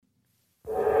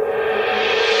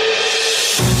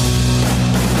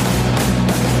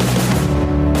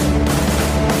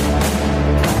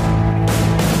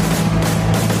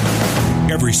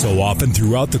often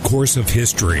throughout the course of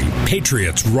history,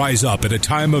 patriots rise up at a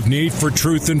time of need for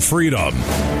truth and freedom.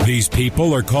 These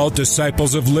people are called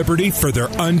disciples of liberty for their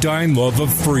undying love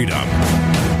of freedom.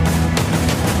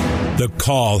 The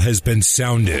call has been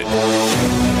sounded.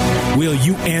 Will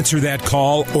you answer that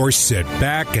call or sit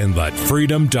back and let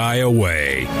freedom die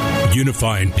away?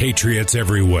 Unifying patriots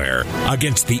everywhere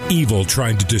against the evil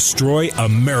trying to destroy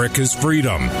America's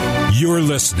freedom. You're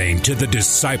listening to the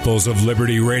Disciples of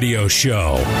Liberty radio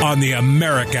show on the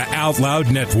America Out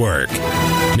Loud Network.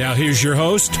 Now here's your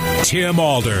host, Tim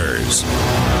Alders. You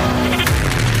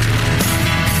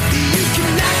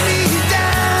can knock me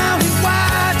down and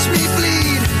watch me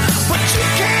bleed, but you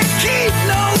can't keep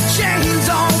no chains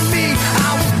on me.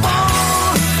 I was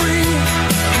born free.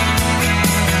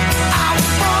 I was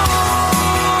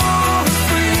born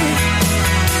free.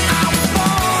 I was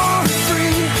born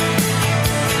free.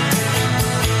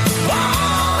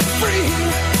 Born free.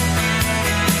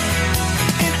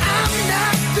 And I'm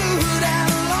not good at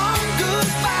long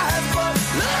goodbyes, but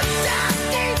look down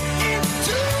deep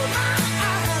into my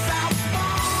eyes. I was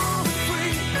born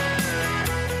free.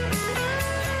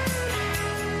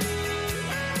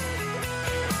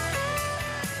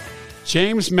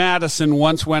 James Madison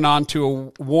once went on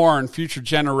to warn future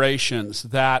generations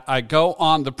that I go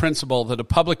on the principle that a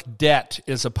public debt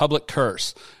is a public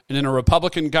curse, and in a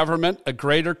Republican government, a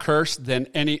greater curse than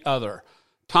any other.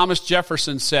 Thomas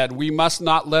Jefferson said, "We must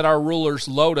not let our rulers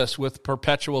load us with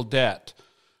perpetual debt."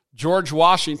 George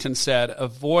Washington said,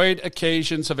 "Avoid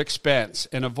occasions of expense,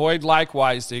 and avoid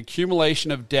likewise the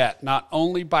accumulation of debt, not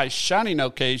only by shunning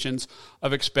occasions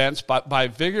of expense, but by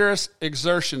vigorous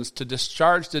exertions to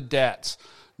discharge the debts,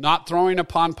 not throwing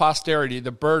upon posterity the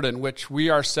burden which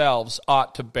we ourselves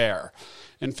ought to bear."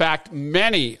 In fact,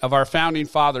 many of our founding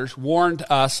fathers warned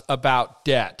us about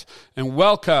debt. And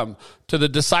welcome to the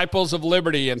Disciples of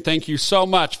Liberty, and thank you so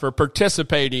much for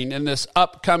participating in this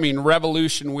upcoming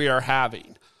revolution we are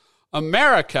having.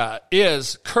 America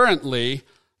is currently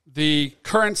the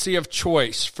currency of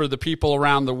choice for the people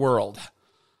around the world.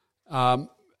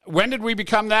 When did we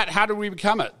become that? How did we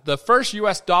become it? The first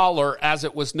U.S. dollar, as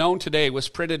it was known today, was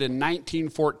printed in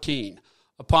 1914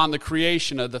 upon the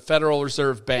creation of the Federal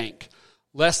Reserve Bank.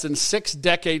 Less than 6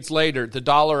 decades later, the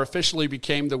dollar officially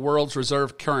became the world's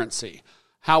reserve currency.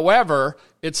 However,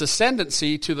 its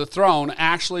ascendancy to the throne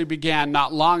actually began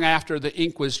not long after the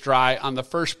ink was dry on the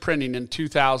first printing in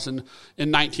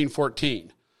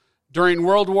 1914. During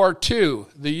World War II,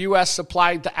 the U.S.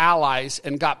 supplied the Allies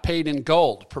and got paid in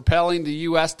gold, propelling the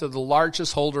U.S. to the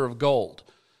largest holder of gold.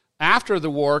 After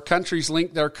the war, countries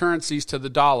linked their currencies to the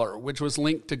dollar, which was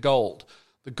linked to gold.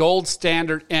 The gold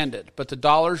standard ended, but the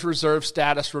dollar's reserve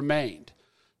status remained.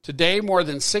 Today, more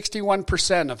than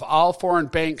 61% of all foreign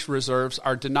banks' reserves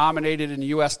are denominated in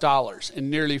U.S. dollars, and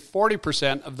nearly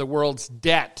 40% of the world's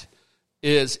debt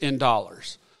is in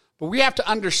dollars. But we have to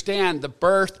understand the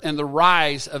birth and the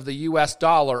rise of the U.S.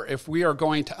 dollar if we are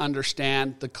going to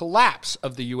understand the collapse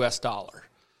of the U.S. dollar.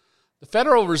 The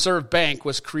Federal Reserve Bank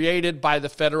was created by the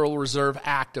Federal Reserve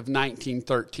Act of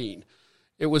 1913.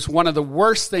 It was one of the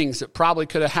worst things that probably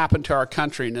could have happened to our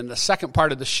country. And in the second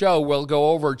part of the show, we'll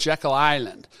go over Jekyll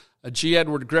Island, a G.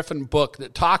 Edward Griffin book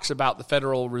that talks about the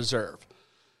Federal Reserve.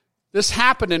 This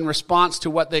happened in response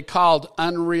to what they called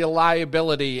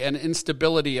unreliability and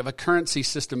instability of a currency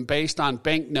system based on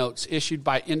banknotes issued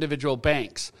by individual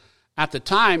banks. At the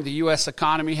time, the U.S.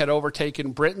 economy had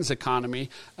overtaken Britain's economy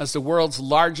as the world's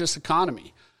largest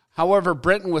economy. However,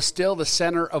 Britain was still the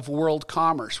center of world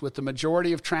commerce, with the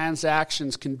majority of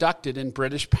transactions conducted in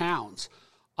British pounds.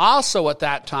 Also at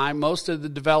that time, most of the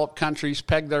developed countries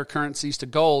pegged their currencies to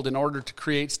gold in order to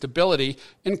create stability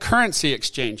in currency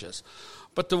exchanges.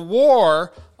 But the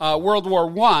war, World War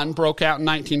I, broke out in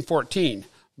 1914.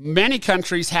 Many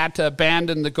countries had to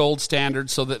abandon the gold standard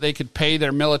so that they could pay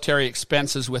their military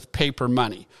expenses with paper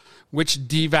money, which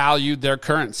devalued their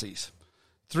currencies.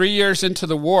 3 years into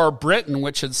the war, Britain,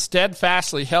 which had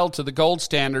steadfastly held to the gold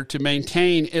standard to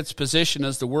maintain its position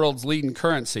as the world's leading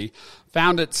currency,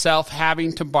 found itself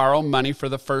having to borrow money for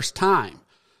the first time.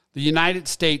 The United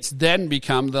States then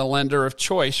became the lender of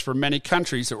choice for many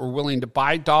countries that were willing to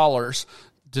buy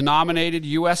dollars-denominated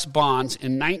U.S. bonds.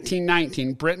 In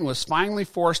 1919, Britain was finally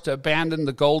forced to abandon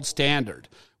the gold standard,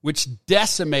 which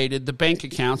decimated the bank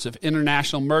accounts of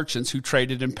international merchants who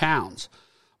traded in pounds.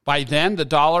 By then, the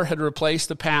dollar had replaced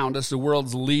the pound as the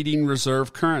world's leading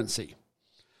reserve currency.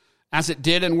 As it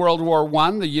did in World War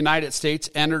I, the United States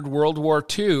entered World War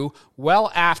II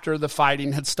well after the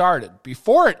fighting had started.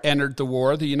 Before it entered the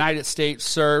war, the United States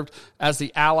served as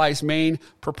the Allies' main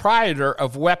proprietor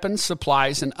of weapons,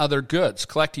 supplies, and other goods,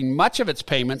 collecting much of its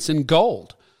payments in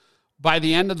gold. By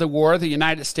the end of the war, the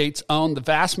United States owned the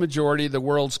vast majority of the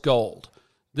world's gold.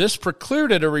 This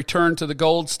precluded a return to the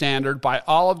gold standard by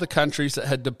all of the countries that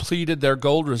had depleted their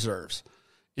gold reserves.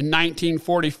 In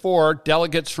 1944,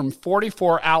 delegates from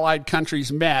 44 Allied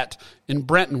countries met in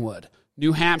Bretton,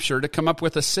 New Hampshire, to come up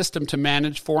with a system to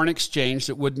manage foreign exchange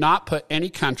that would not put any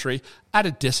country at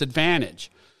a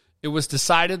disadvantage. It was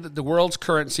decided that the world's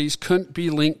currencies couldn't be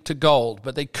linked to gold,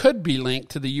 but they could be linked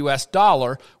to the U.S.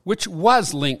 dollar, which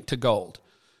was linked to gold.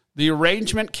 The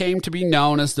arrangement came to be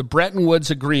known as the Bretton Woods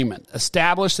Agreement,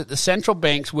 established that the central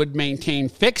banks would maintain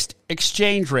fixed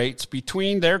exchange rates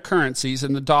between their currencies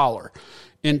and the dollar.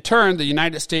 In turn, the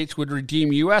United States would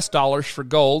redeem U.S. dollars for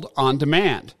gold on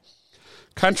demand.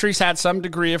 Countries had some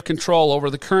degree of control over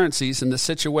the currencies in the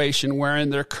situation wherein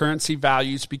their currency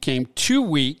values became too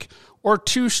weak or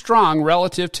too strong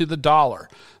relative to the dollar.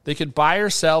 They could buy or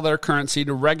sell their currency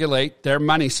to regulate their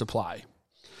money supply.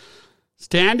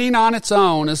 Standing on its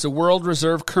own as the world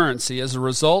reserve currency, as a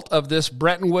result of this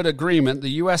Bretton Woods Agreement, the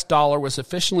U.S. dollar was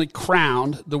officially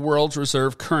crowned the world's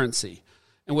reserve currency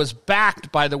and was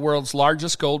backed by the world's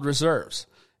largest gold reserves.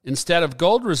 Instead of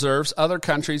gold reserves, other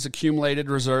countries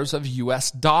accumulated reserves of U.S.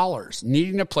 dollars.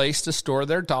 Needing a place to store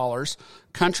their dollars,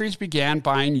 countries began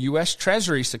buying U.S.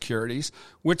 Treasury securities,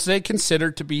 which they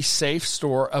considered to be safe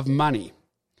store of money.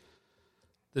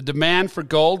 The demand for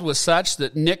gold was such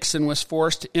that Nixon was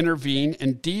forced to intervene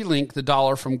and delink the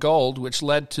dollar from gold, which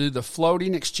led to the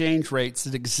floating exchange rates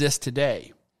that exist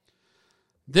today.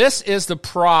 This is the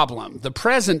problem. The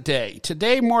present day.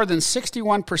 Today, more than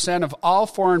 61% of all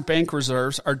foreign bank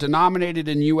reserves are denominated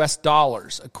in U.S.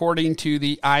 dollars, according to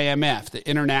the IMF, the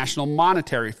International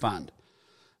Monetary Fund.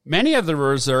 Many of the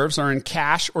reserves are in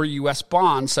cash or U.S.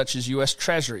 bonds, such as U.S.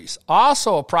 Treasuries.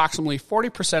 Also, approximately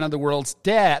 40% of the world's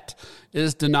debt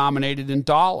is denominated in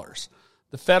dollars.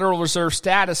 The Federal Reserve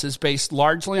status is based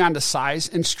largely on the size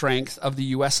and strength of the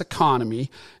U.S. economy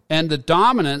and the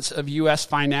dominance of U.S.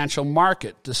 financial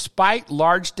market. Despite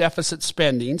large deficit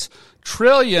spendings,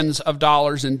 trillions of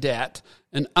dollars in debt,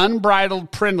 and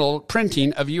unbridled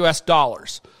printing of U.S.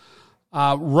 dollars.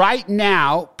 Right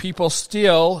now, people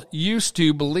still used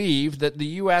to believe that the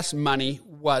U.S. money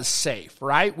was safe,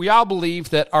 right? We all believe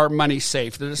that our money's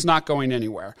safe, that it's not going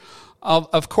anywhere.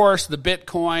 Of course, the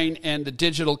Bitcoin and the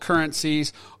digital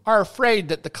currencies are afraid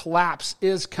that the collapse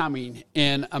is coming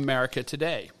in America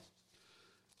today.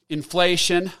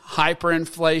 Inflation,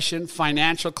 hyperinflation,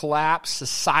 financial collapse,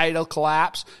 societal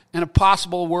collapse, and a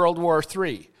possible World War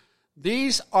III.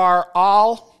 These are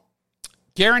all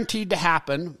guaranteed to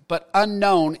happen, but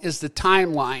unknown is the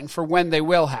timeline for when they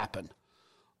will happen.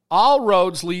 All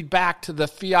roads lead back to the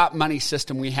fiat money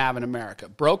system we have in America.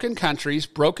 Broken countries,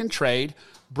 broken trade,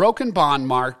 broken bond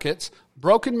markets,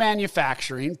 broken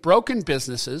manufacturing, broken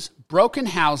businesses, broken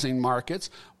housing markets,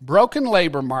 broken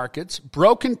labor markets,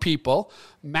 broken people,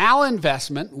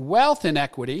 malinvestment, wealth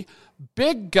inequity,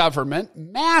 big government,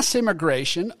 mass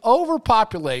immigration,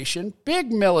 overpopulation,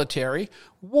 big military,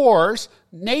 wars,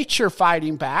 nature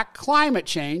fighting back, climate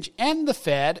change, end the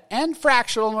Fed, end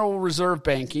fractional reserve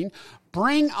banking,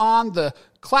 bring on the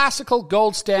classical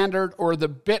gold standard or the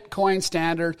Bitcoin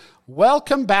standard.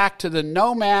 Welcome back to the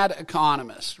nomad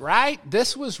economist, right?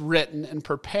 This was written and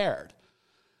prepared.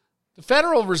 The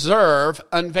Federal Reserve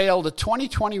unveiled a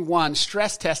 2021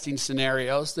 stress testing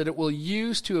scenarios that it will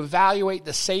use to evaluate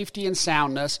the safety and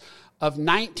soundness of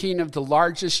 19 of the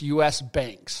largest U.S.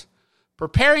 banks,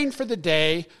 preparing for the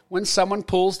day when someone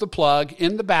pulls the plug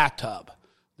in the bathtub.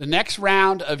 The next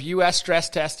round of U.S. stress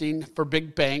testing for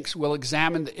big banks will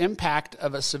examine the impact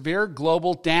of a severe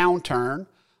global downturn,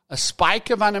 a spike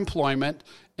of unemployment,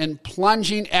 and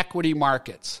plunging equity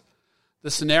markets. The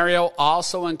scenario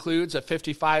also includes a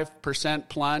 55%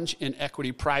 plunge in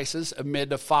equity prices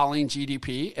amid a falling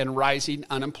GDP and rising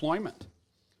unemployment.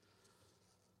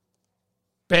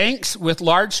 Banks with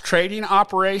large trading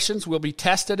operations will be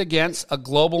tested against a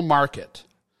global market.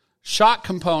 Shock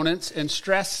components and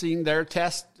stressing their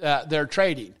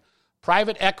trading.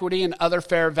 Private equity and other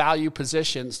fair value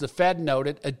positions, the Fed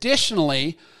noted.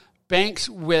 Additionally, banks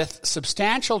with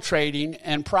substantial trading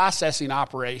and processing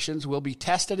operations will be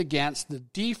tested against the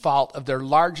default of their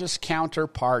largest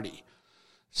counterparty.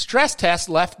 Stress tests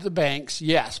left the banks,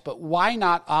 yes, but why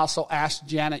not also ask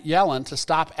Janet Yellen to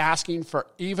stop asking for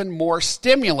even more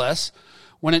stimulus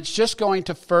when it's just going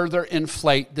to further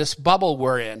inflate this bubble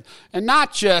we're in? And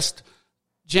not just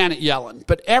Janet Yellen,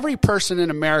 but every person in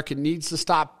America needs to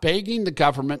stop begging the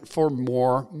government for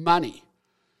more money.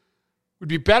 Would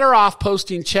be better off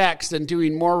posting checks than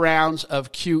doing more rounds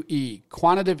of QE,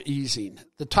 quantitative easing.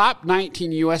 The top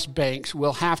 19 U.S. banks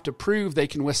will have to prove they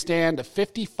can withstand a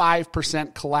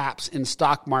 55% collapse in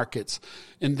stock markets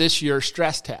in this year's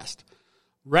stress test.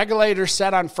 Regulators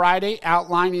said on Friday,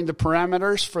 outlining the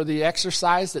parameters for the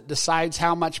exercise that decides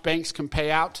how much banks can pay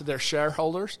out to their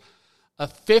shareholders. A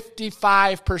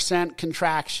 55%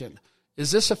 contraction.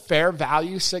 Is this a fair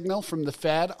value signal from the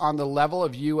Fed on the level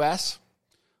of U.S.?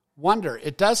 Wonder.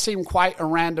 It does seem quite a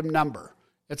random number.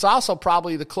 It's also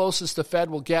probably the closest the Fed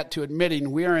will get to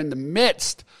admitting we are in the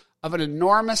midst of an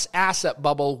enormous asset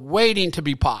bubble waiting to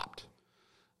be popped.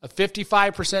 A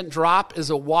 55% drop is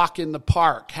a walk in the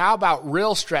park. How about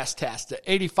real stress test at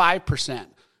 85%,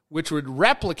 which would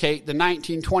replicate the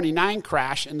 1929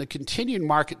 crash and the continued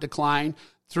market decline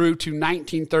through to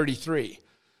 1933?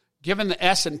 Given the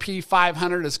S&P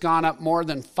 500 has gone up more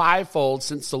than fivefold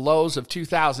since the lows of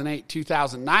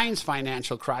 2008-2009's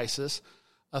financial crisis,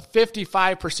 a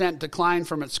 55% decline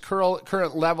from its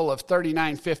current level of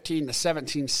 3915 to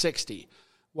 1760,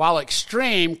 while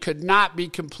extreme, could not be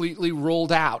completely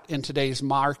ruled out in today's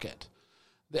market.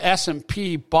 The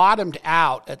S&P bottomed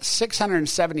out at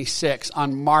 676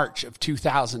 on March of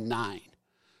 2009.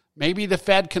 Maybe the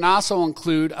Fed can also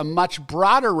include a much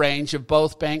broader range of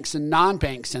both banks and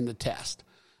non-banks in the test.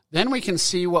 Then we can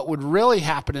see what would really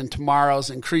happen in tomorrow's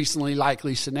increasingly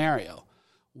likely scenario.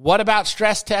 What about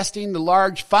stress testing the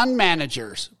large fund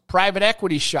managers, private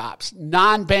equity shops,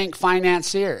 non-bank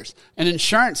financiers, and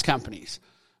insurance companies?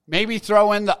 Maybe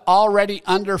throw in the already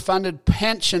underfunded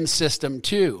pension system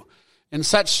too. In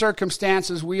such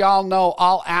circumstances, we all know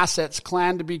all assets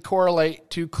plan to be correlate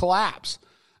to collapse.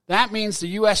 That means the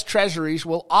U.S. Treasuries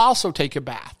will also take a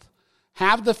bath.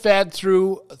 Have the Fed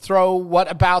throw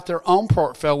what about their own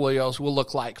portfolios will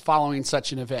look like following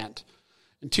such an event.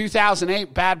 In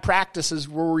 2008, bad practices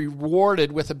were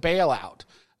rewarded with a bailout.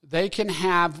 They can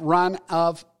have run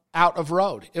out of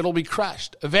road. It'll be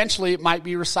crushed. Eventually, it might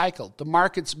be recycled. The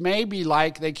markets may be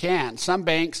like they can. Some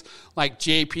banks, like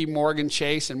J.P. Morgan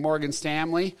Chase and Morgan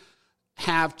Stanley,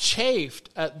 have chafed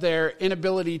at their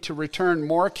inability to return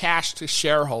more cash to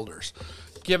shareholders,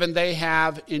 given they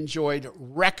have enjoyed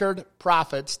record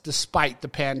profits despite the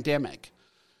pandemic.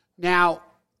 Now,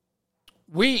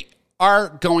 we are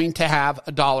going to have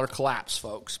a dollar collapse,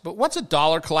 folks. But what's a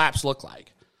dollar collapse look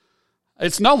like?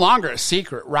 It's no longer a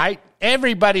secret, right?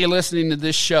 Everybody listening to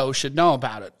this show should know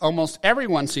about it. Almost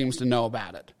everyone seems to know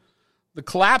about it. The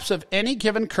collapse of any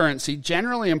given currency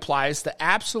generally implies the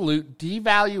absolute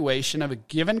devaluation of a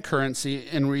given currency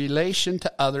in relation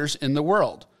to others in the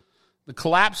world. The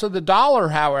collapse of the dollar,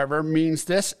 however, means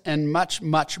this and much,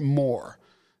 much more.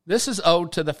 This is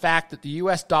owed to the fact that the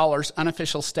U.S. dollar's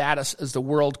unofficial status as the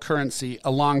world currency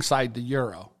alongside the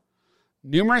euro.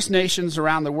 Numerous nations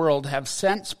around the world have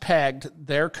since pegged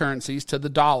their currencies to the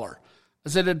dollar,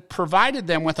 as it had provided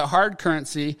them with a hard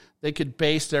currency they could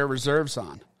base their reserves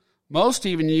on. Most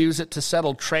even use it to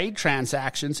settle trade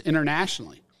transactions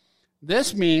internationally.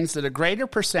 This means that a greater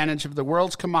percentage of the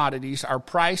world's commodities are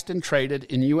priced and traded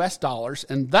in U.S. dollars,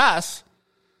 and thus,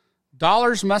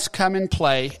 dollars must come in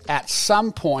play at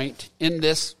some point in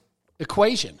this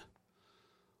equation.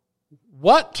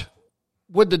 What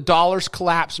would the dollar's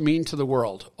collapse mean to the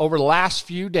world? Over the last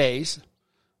few days,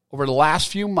 over the last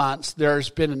few months, there's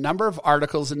been a number of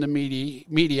articles in the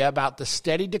media about the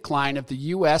steady decline of the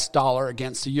U.S. dollar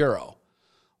against the euro.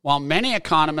 While many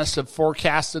economists have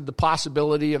forecasted the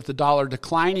possibility of the dollar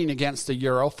declining against the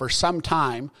euro for some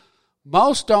time,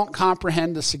 most don't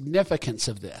comprehend the significance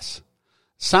of this.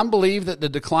 Some believe that the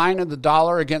decline of the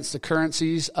dollar against the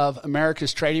currencies of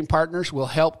America's trading partners will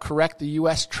help correct the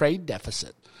U.S. trade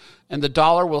deficit, and the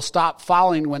dollar will stop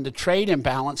falling when the trade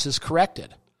imbalance is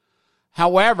corrected.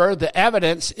 However, the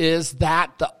evidence is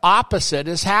that the opposite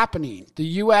is happening. The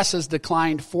U.S. has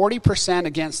declined 40%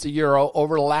 against the euro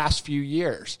over the last few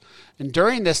years. And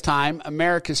during this time,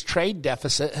 America's trade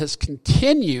deficit has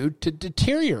continued to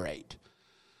deteriorate.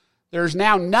 There's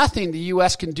now nothing the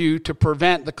U.S. can do to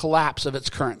prevent the collapse of its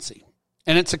currency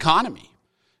and its economy.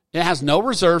 It has no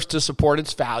reserves to support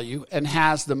its value and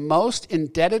has the most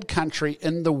indebted country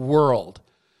in the world.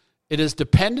 It is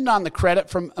dependent on the credit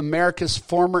from America's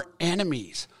former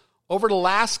enemies. Over the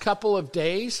last couple of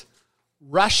days,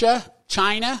 Russia,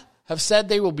 China have said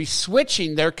they will be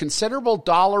switching their considerable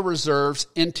dollar reserves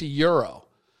into euro.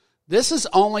 This is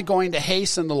only going to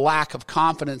hasten the lack of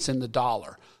confidence in the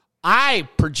dollar. I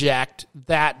project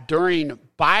that during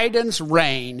Biden's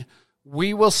reign,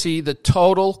 we will see the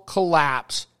total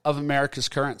collapse of America's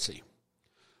currency.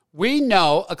 We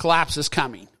know a collapse is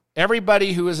coming.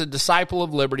 Everybody who is a disciple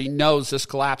of liberty knows this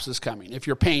collapse is coming. If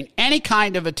you're paying any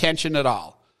kind of attention at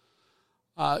all,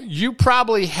 you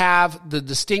probably have the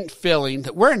distinct feeling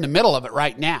that we're in the middle of it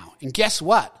right now. And guess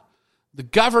what? The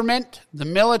government, the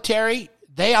military,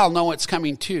 they all know it's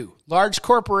coming too. Large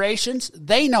corporations,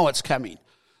 they know it's coming.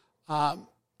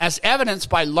 As evidenced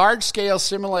by large-scale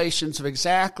simulations of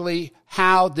exactly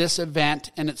how this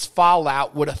event and its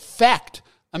fallout would affect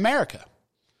America.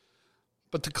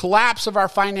 But the collapse of our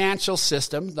financial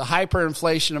system, the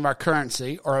hyperinflation of our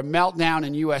currency, or a meltdown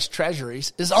in U.S.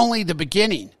 treasuries is only the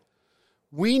beginning.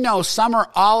 We know some or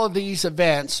all of these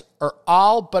events are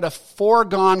all but a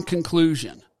foregone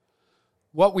conclusion.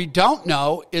 What we don't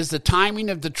know is the timing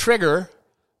of the trigger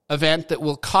event that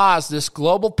will cause this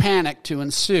global panic to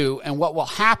ensue and what will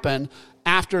happen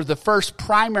after the first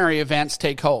primary events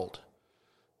take hold.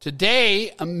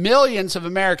 Today, millions of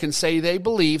Americans say they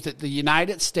believe that the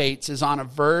United States is on a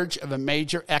verge of a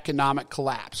major economic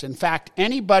collapse. In fact,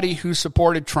 anybody who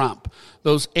supported Trump,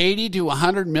 those 80 to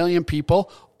 100 million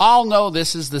people, all know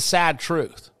this is the sad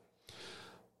truth.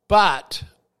 But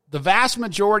the vast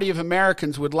majority of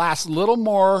Americans would last little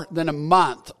more than a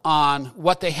month on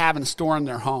what they have in store in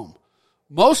their home.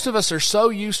 Most of us are so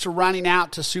used to running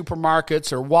out to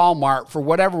supermarkets or Walmart for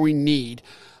whatever we need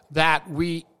that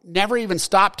we never even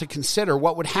stop to consider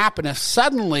what would happen if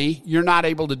suddenly you're not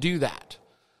able to do that.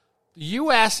 The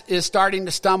U.S. is starting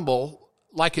to stumble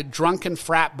like a drunken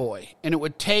frat boy, and it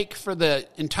would take for the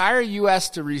entire U.S.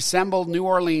 to resemble New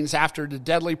Orleans after the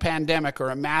deadly pandemic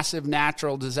or a massive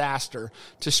natural disaster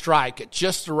to strike at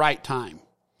just the right time.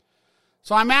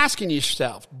 So I'm asking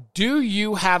yourself, do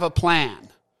you have a plan?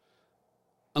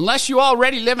 Unless you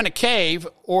already live in a cave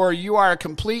or you are a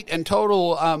complete and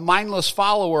total mindless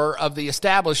follower of the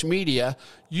established media,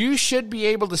 you should be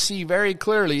able to see very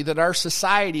clearly that our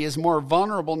society is more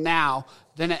vulnerable now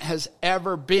than it has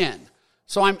ever been.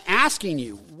 So I'm asking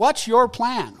you, what's your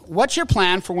plan? What's your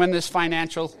plan for when this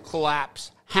financial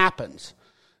collapse happens?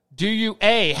 Do you,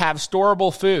 A, have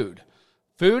storable food?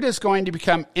 Food is going to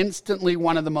become instantly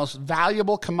one of the most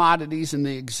valuable commodities in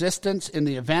the existence in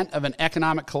the event of an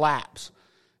economic collapse.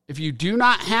 If you do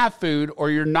not have food or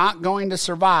you're not going to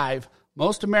survive,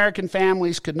 most American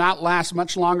families could not last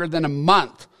much longer than a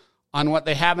month on what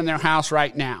they have in their house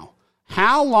right now.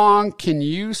 How long can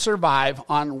you survive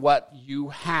on what you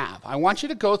have? I want you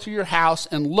to go through your house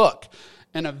and look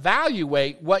and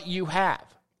evaluate what you have.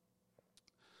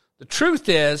 The truth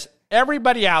is,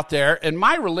 everybody out there, and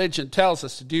my religion tells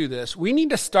us to do this, we need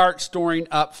to start storing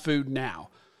up food now.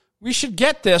 We should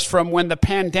get this from when the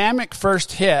pandemic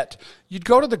first hit. You'd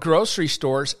go to the grocery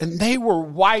stores and they were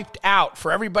wiped out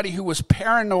for everybody who was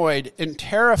paranoid and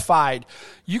terrified.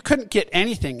 You couldn't get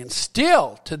anything. And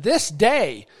still, to this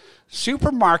day,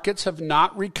 supermarkets have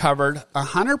not recovered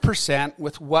 100%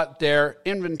 with what their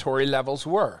inventory levels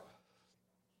were.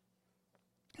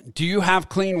 Do you have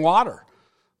clean water?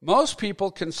 Most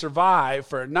people can survive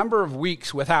for a number of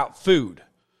weeks without food.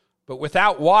 But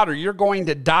without water, you're going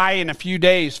to die in a few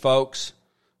days, folks.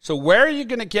 So where are you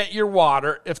going to get your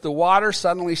water if the water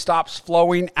suddenly stops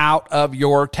flowing out of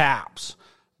your taps?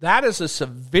 That is a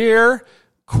severe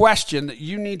question that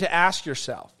you need to ask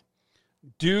yourself.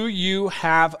 Do you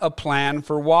have a plan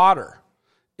for water?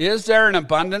 Is there an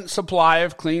abundant supply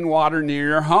of clean water near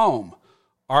your home?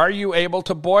 Are you able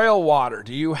to boil water?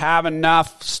 Do you have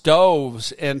enough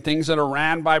stoves and things that are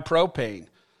ran by propane?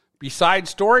 Besides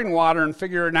storing water and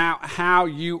figuring out how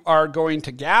you are going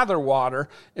to gather water,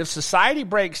 if society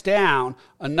breaks down,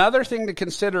 another thing to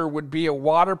consider would be a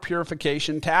water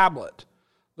purification tablet.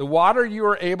 The water you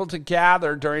are able to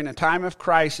gather during a time of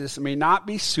crisis may not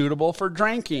be suitable for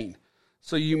drinking.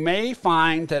 So you may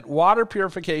find that water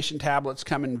purification tablets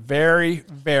come in very,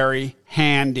 very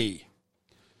handy.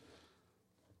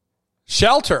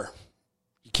 Shelter.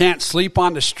 You can't sleep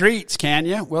on the streets, can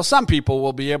you? Well, some people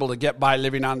will be able to get by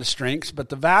living on the streets, but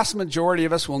the vast majority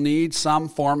of us will need some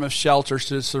form of shelter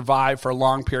to survive for a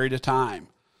long period of time.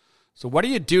 So what do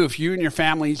you do if you and your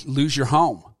family lose your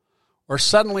home or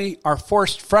suddenly are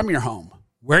forced from your home?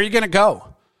 Where are you going to go?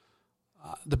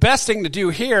 The best thing to do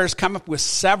here is come up with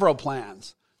several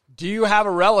plans. Do you have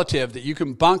a relative that you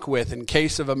can bunk with in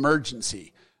case of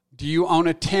emergency? Do you own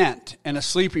a tent and a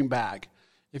sleeping bag?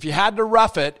 If you had to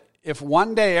rough it, if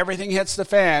one day everything hits the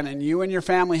fan and you and your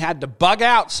family had to bug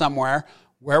out somewhere,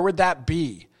 where would that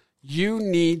be? You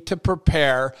need to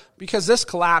prepare because this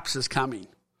collapse is coming.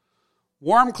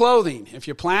 Warm clothing. If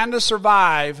you plan to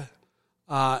survive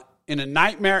in a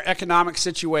nightmare economic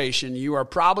situation, you are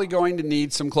probably going to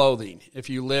need some clothing. If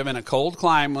you live in a cold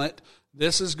climate,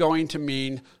 this is going to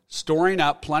mean storing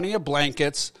up plenty of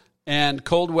blankets and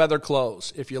cold weather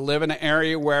clothes. If you live in an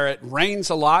area where it rains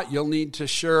a lot, you'll need to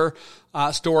store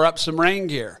up some rain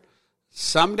gear.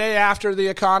 Someday after the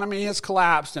economy has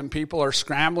collapsed and people are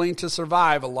scrambling to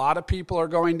survive, a lot of people are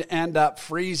going to end up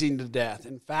freezing to death.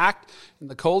 In fact, in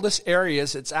the coldest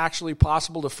areas, it's actually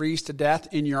possible to freeze to death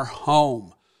in your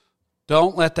home.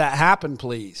 Don't let that happen,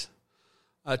 please.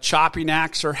 A chopping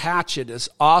axe or hatchet is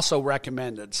also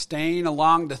recommended. Staying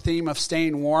along the theme of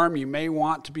staying warm, you may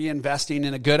want to be investing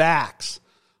in a good axe.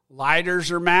 Lighters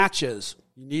or matches.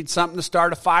 You need something to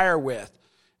start a fire with.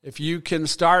 If you can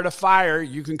start a fire,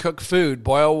 you can cook food,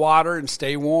 boil water, and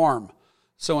stay warm.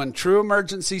 So in true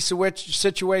emergency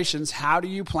situations, how do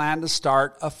you plan to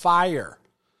start a fire?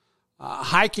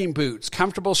 Hiking boots,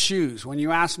 comfortable shoes. When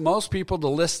you ask most people to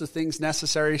list the things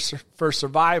necessary for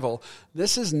survival,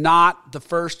 this is not the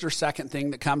first or second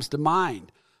thing that comes to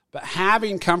mind. But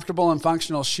having comfortable and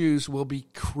functional shoes will be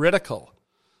critical.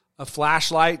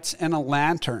 Flashlights and a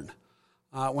lantern.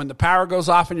 When the power goes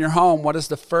off in your home, what is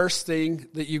the first thing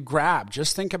that you grab?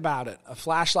 Just think about it. A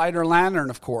flashlight or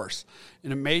lantern, of course.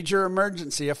 In a major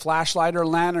emergency, a flashlight or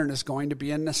lantern is going to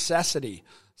be a necessity.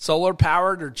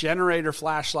 Solar-powered or generator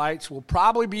flashlights will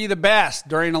probably be the best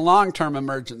during a long-term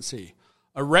emergency.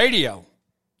 A radio.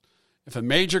 If a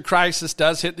major crisis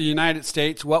does hit the United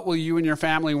States, what will you and your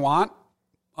family want?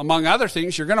 Among other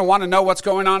things, you're going to want to know what's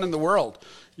going on in the world.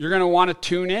 You're going to want to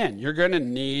tune in. You're going to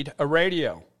need a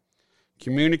radio.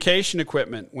 Communication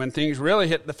equipment. When things really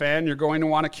hit the fan, you're going to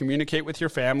want to communicate with your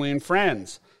family and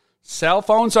friends. Cell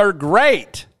phones are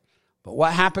great, but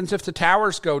what happens if the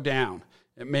towers go down?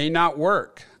 It may not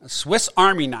work. A Swiss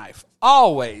Army knife,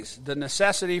 always the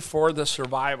necessity for the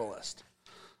survivalist.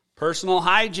 Personal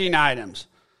hygiene items.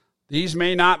 These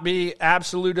may not be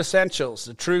absolute essentials.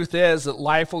 The truth is that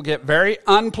life will get very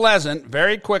unpleasant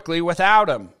very quickly without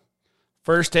them.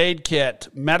 First aid kit,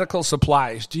 medical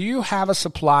supplies. Do you have a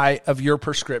supply of your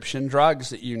prescription drugs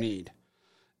that you need?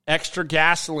 Extra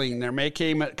gasoline. There may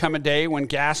come a day when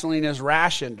gasoline is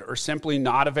rationed or simply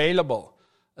not available.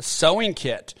 A sewing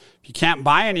kit. If you can't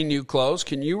buy any new clothes,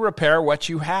 can you repair what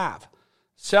you have?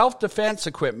 Self-defense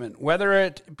equipment, whether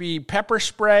it be pepper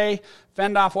spray,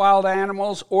 fend off wild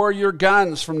animals, or your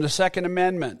guns from the Second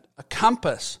Amendment. A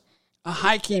compass, a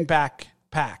hiking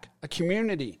backpack, a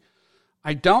community.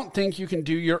 I don't think you can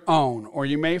do your own, or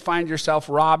you may find yourself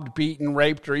robbed, beaten,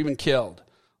 raped, or even killed.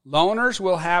 Loners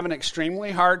will have an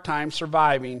extremely hard time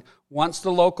surviving once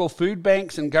the local food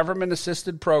banks and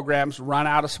government-assisted programs run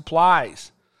out of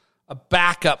supplies. A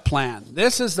backup plan.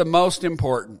 This is the most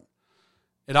important.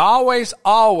 It always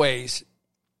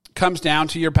comes down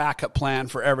to your backup plan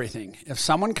for everything. If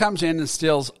someone comes in and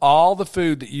steals all the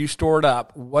food that you stored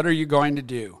up, what are you going to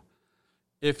do?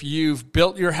 If you've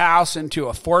built your house into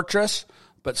a fortress,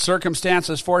 but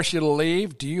circumstances force you to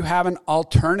leave, do you have an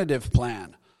alternative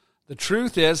plan? The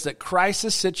truth is that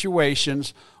crisis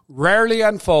situations rarely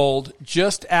unfold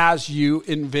just as you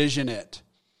envision it.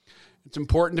 It's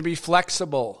important to be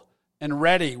flexible and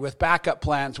ready with backup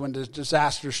plans when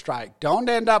disasters strike. Don't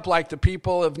end up like the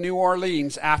people of New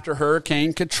Orleans after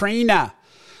Hurricane Katrina.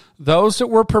 Those that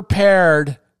were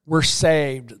prepared were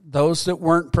saved. Those that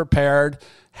weren't prepared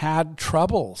had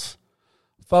troubles.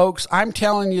 Folks, I'm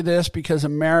telling you this because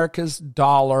America's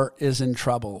dollar is in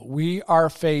trouble. We are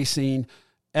facing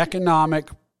economic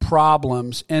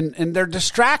problems, and they're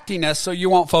distracting us so you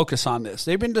won't focus on this.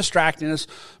 They've been distracting us.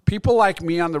 People like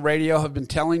me on the radio have been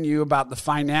telling you about the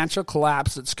financial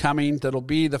collapse that's coming, that'll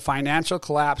be the financial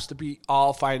collapse to beat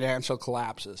all financial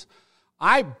collapses.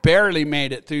 I barely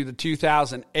made it through the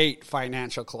 2008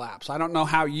 financial collapse. I don't know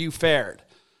how you fared.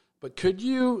 But could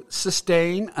you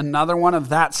sustain another one of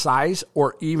that size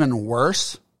or even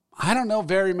worse? I don't know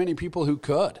very many people who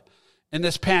could. And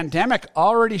this pandemic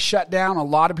already shut down a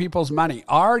lot of people's money,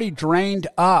 already drained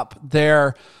up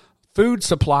their food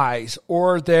supplies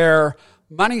or their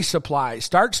money supplies.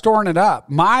 Start storing it up.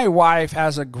 My wife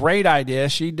has a great idea.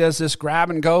 She does this grab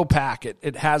and go packet.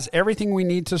 It has everything we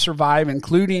need to survive,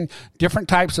 including different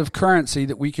types of currency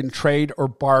that we can trade or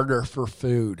barter for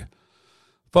food.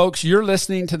 Folks, you're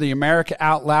listening to the America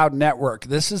Out Loud Network.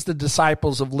 This is the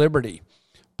Disciples of Liberty.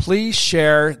 Please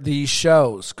share these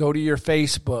shows. Go to your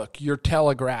Facebook, your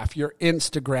Telegraph, your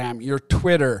Instagram, your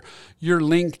Twitter, your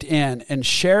LinkedIn, and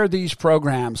share these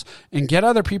programs and get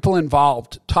other people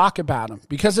involved. Talk about them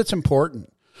because it's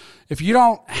important. If you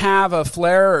don't have a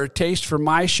flair or a taste for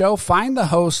my show, find the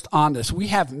host on this. We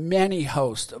have many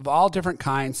hosts of all different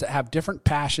kinds that have different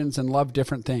passions and love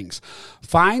different things.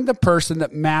 Find the person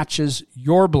that matches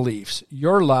your beliefs,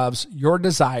 your loves, your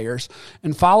desires,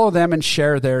 and follow them and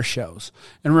share their shows.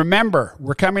 And remember,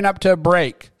 we're coming up to a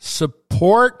break.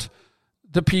 Support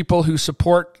the people who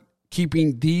support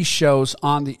keeping these shows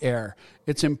on the air.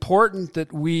 It's important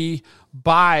that we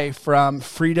buy from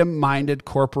freedom-minded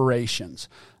corporations.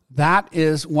 That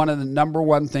is one of the number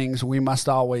one things we must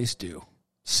always do.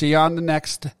 See you on the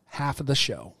next half of the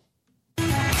show.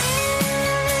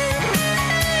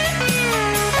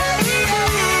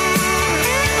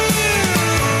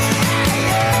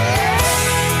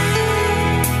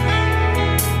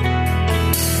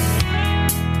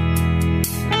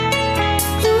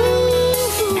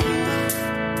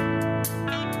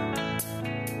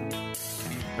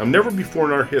 Now, never before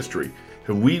in our history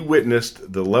have we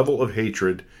witnessed the level of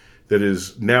hatred that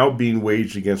is now being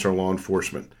waged against our law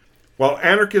enforcement. While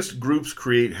anarchist groups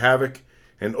create havoc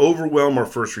and overwhelm our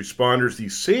first responders,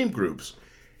 these same groups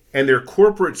and their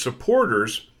corporate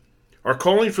supporters are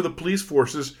calling for the police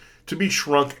forces to be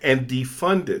shrunk and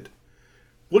defunded.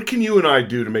 What can you and I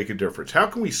do to make a difference? How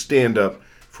can we stand up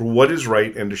for what is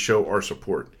right and to show our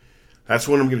support? That's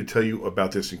what I'm going to tell you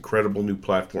about this incredible new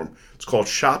platform. It's called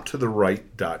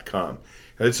shoptotheright.com.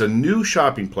 And it's a new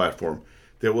shopping platform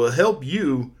that will help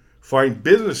you find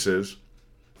businesses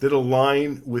that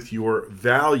align with your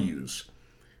values.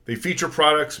 They feature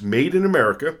products made in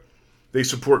America. They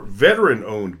support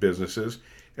veteran-owned businesses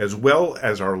as well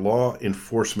as our law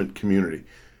enforcement community.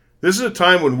 This is a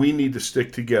time when we need to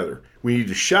stick together. We need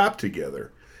to shop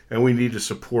together, and we need to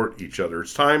support each other.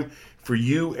 It's time for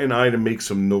you and I to make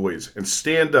some noise and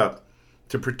stand up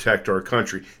to protect our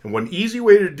country. And one easy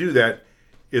way to do that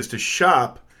is to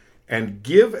shop and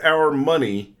give our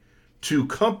money to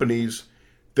companies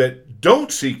that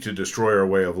don't seek to destroy our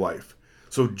way of life.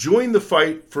 So join the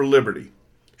fight for liberty.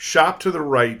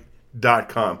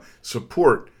 ShopToTheRight.com.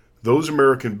 Support those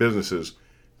American businesses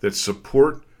that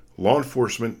support law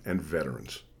enforcement and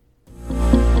veterans.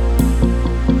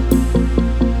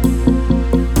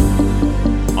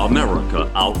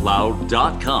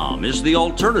 AmericaOutloud.com is the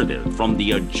alternative from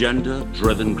the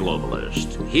agenda-driven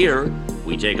globalist. Here,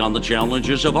 we take on the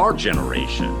challenges of our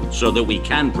generation so that we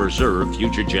can preserve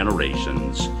future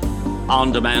generations.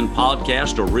 On-demand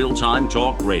podcast or real-time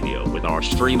talk radio with our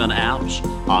streaming apps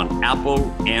on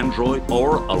Apple, Android,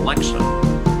 or Alexa.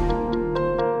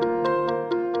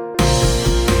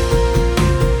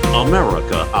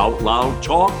 America Out Loud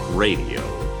Talk Radio.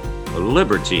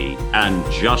 Liberty and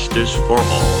justice for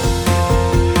all.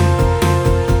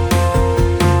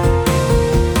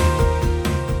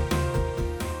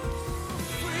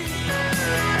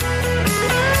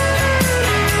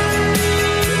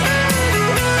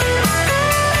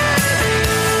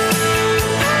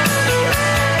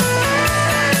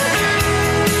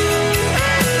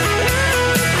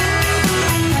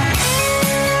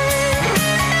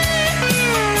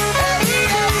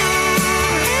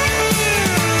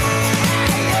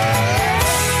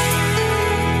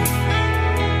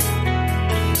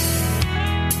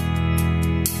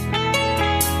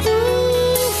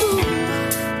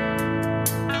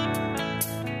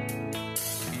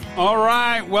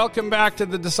 Welcome back to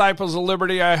the Disciples of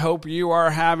Liberty. I hope you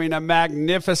are having a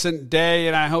magnificent day,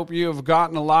 and I hope you have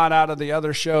gotten a lot out of the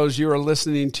other shows you are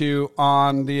listening to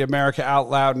on the America Out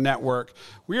Loud network.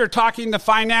 We are talking the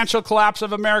financial collapse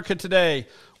of America today.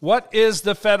 What is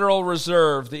the Federal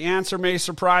Reserve? The answer may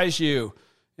surprise you.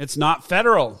 It's not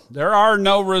federal. There are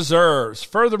no reserves.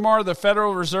 Furthermore, the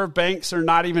Federal Reserve banks are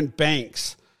not even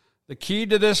banks. The key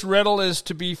to this riddle is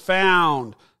to be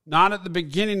found, not at the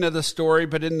beginning of the story,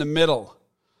 but in the middle.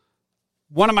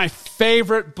 One of my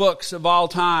favorite books of all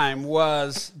time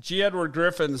was G. Edward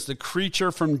Griffin's The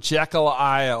Creature from Jekyll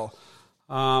Isle.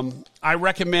 I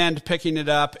recommend picking it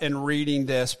up and reading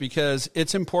this because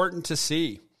it's important to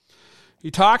see. He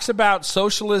talks about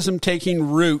socialism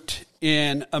taking root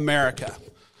in America.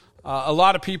 A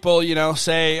lot of people,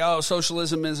 say, oh,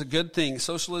 socialism is a good thing.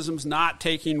 Socialism's not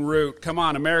taking root. Come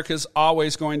on, America's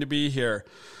always going to be here.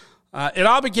 It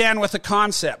all began with a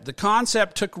concept. The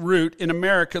concept took root in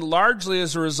America largely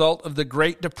as a result of the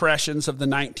Great Depressions of the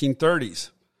 1930s.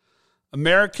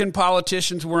 American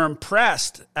politicians were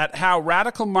impressed at how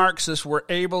radical Marxists were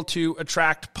able to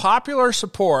attract popular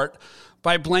support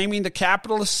by blaming the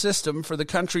capitalist system for the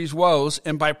country's woes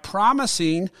and by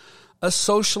promising a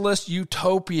socialist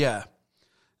utopia.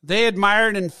 They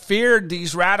admired and feared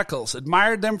these radicals,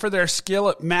 admired them for their skill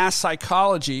at mass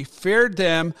psychology, feared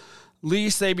them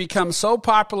lest they become so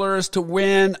popular as to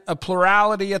win a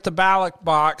plurality at the ballot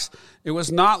box. It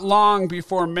was not long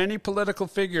before many political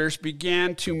figures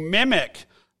began to mimic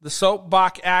the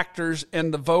soapbox actors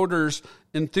and the voters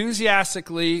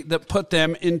enthusiastically that put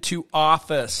them into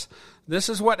office. This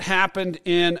is what happened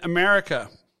in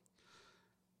America.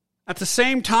 At the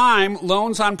same time,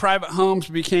 loans on private homes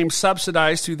became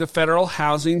subsidized through the Federal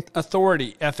Housing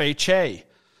Authority, FHA.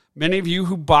 Many of you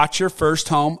who bought your first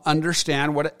home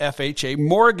understand what an FHA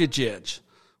mortgage is,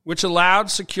 which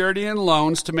allowed security and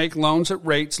loans to make loans at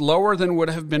rates lower than would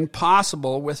have been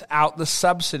possible without the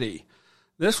subsidy.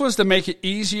 This was to make it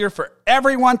easier for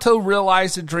everyone to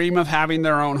realize the dream of having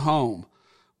their own home.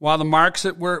 While the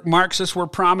Marxists were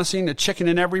promising a chicken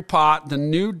in every pot, the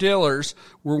New Dealers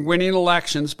were winning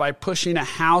elections by pushing a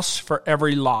house for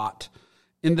every lot.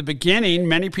 In the beginning,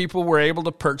 many people were able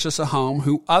to purchase a home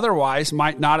who otherwise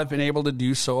might not have been able to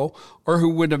do so, or who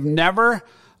would have never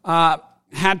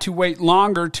had to wait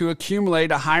longer to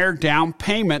accumulate a higher down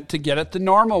payment to get it the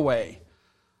normal way.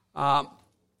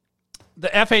 The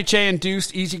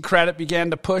FHA-induced easy credit began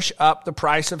to push up the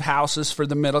price of houses for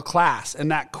the middle class,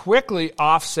 and that quickly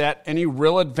offset any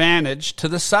real advantage to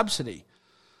the subsidy.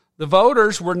 The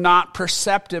voters were not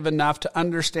perceptive enough to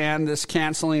understand this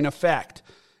canceling effect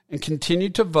and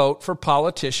continued to vote for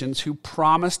politicians who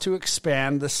promised to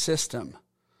expand the system.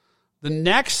 The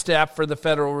next step for the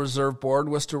Federal Reserve Board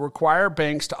was to require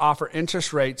banks to offer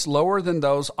interest rates lower than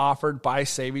those offered by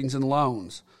savings and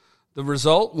loans. The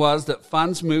result was that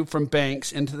funds moved from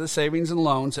banks into the savings and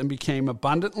loans and became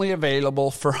abundantly available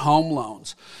for home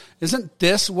loans. Isn't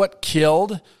this what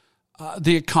killed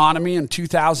the economy in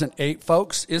 2008,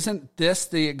 folks? Isn't this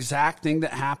the exact thing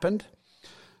that happened?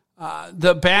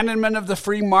 The abandonment of the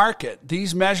free market.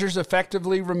 These measures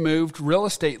effectively removed real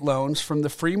estate loans from the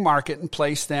free market and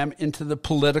placed them into the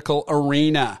political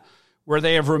arena, where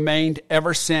they have remained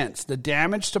ever since. The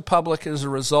damage to public as a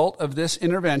result of this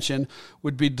intervention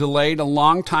would be delayed a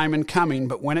long time in coming,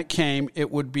 but when it came,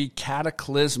 it would be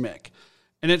cataclysmic.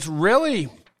 And it's really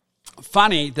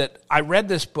funny that I read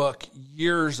this book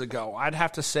years ago. I'd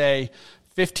have to say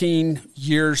 15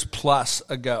 years plus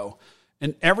ago.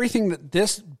 And everything that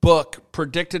this book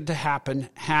predicted to happen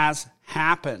has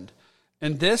happened.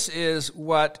 And this is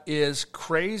what is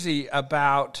crazy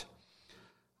about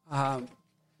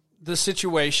the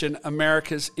situation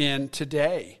America's in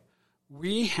today.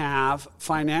 We have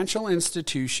financial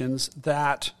institutions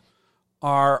that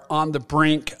are on the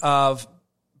brink of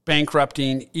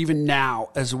bankrupting even now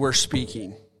as we're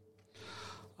speaking.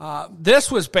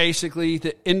 This was basically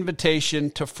the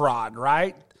invitation to fraud,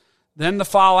 right? Then the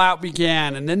fallout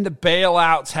began, and then the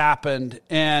bailouts happened,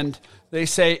 and they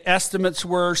say estimates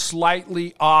were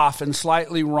slightly off and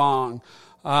slightly wrong.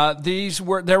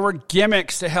 There were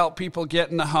gimmicks to help people get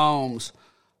into homes.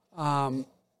 So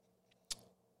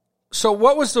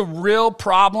what was the real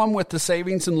problem with the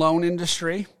savings and loan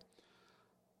industry?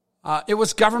 It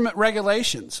was government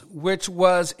regulations, which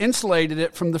insulated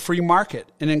it from the free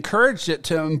market and encouraged it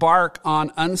to embark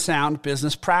on unsound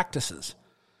business practices.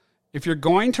 If you're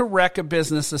going to wreck a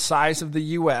business the size of the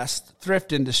U.S.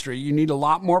 thrift industry, you need a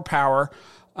lot more power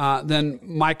than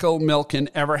Michael Milken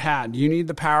ever had. You need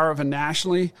the power of a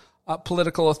nationally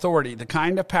political authority, the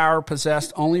kind of power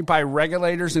possessed only by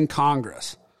regulators in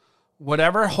Congress.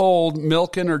 Whatever hold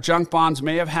Milken or junk bonds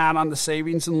may have had on the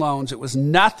savings and loans, it was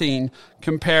nothing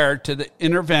compared to the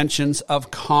interventions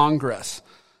of Congress.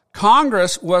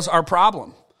 Congress was our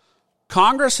problem.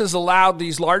 Congress has allowed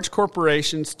these large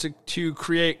corporations to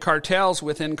create cartels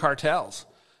within cartels,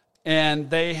 and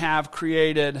they have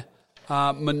created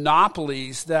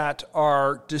monopolies that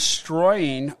are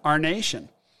destroying our nation.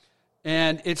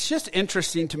 And it's just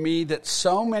interesting to me that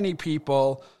so many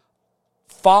people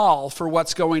fall for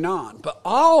what's going on. But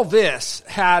all this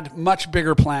had much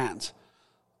bigger plans.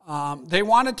 They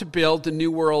wanted to build the New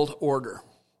World Order.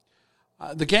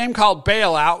 The game called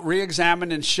Bailout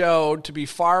re-examined and showed to be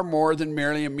far more than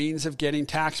merely a means of getting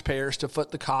taxpayers to foot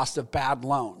the cost of bad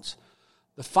loans.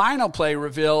 The final play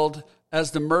revealed as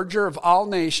the merger of all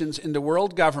nations into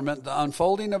world government, the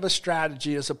unfolding of a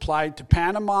strategy is applied to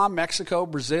Panama, Mexico,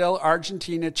 Brazil,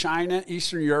 Argentina, China,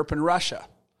 Eastern Europe, and Russia.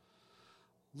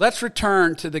 Let's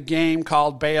return to the game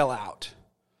called Bailout.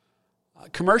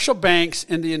 Commercial banks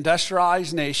in the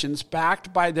industrialized nations,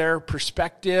 backed by their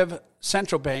prospective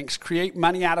central banks, create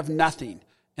money out of nothing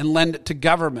and lend it to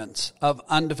governments of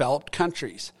undeveloped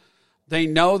countries. They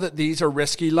know that these are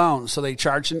risky loans, so they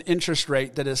charge an interest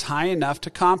rate that is high enough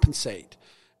to compensate.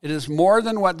 It is more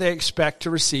than what they expect to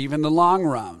receive in the long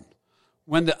run.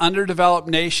 When the underdeveloped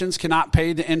nations cannot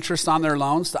pay the interest on their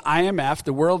loans, the IMF,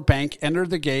 the World Bank, enter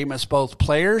the game as both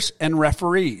players and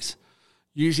referees.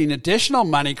 Using additional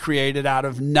money created out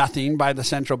of nothing by the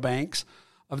central banks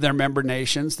of their member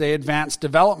nations, they advance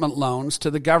development loans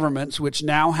to the governments, which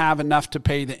now have enough to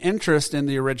pay the interest in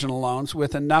the original loans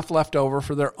with enough left over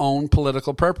for their own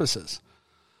political purposes.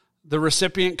 The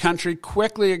recipient country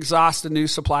quickly exhausts a new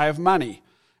supply of money,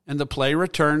 And the play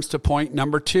returns to point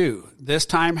number 2. This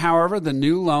time, however, the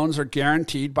new loans are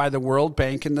guaranteed by the World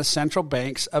Bank and the central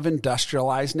banks of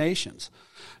industrialized nations.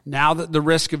 Now that the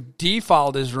risk of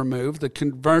default is removed, the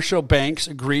commercial banks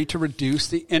agree to reduce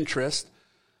the interest.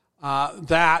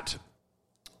 That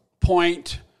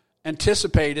point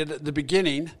anticipated at the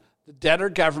beginning, the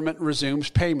debtor government resumes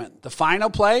payment. The final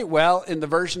play, well, in the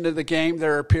version of the game,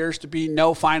 there appears to be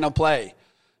no final play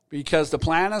because the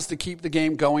plan is to keep the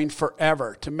game going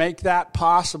forever. To make that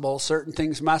possible, certain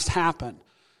things must happen.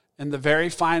 And the very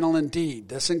final indeed.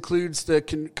 This includes the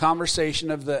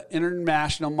conversation of the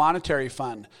International Monetary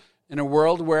Fund in a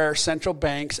world where central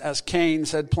banks, as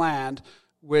Keynes had planned,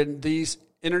 when these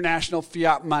international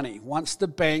fiat money, once the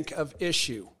bank of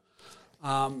issue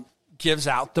gives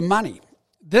out the money.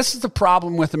 This is the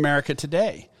problem with America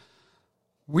today.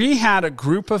 We had a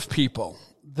group of people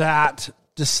that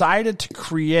decided to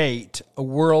create a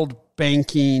world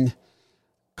banking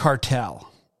cartel.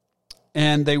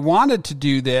 And they wanted to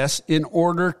do this in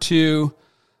order to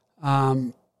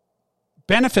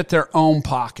benefit their own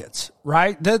pockets,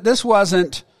 right? This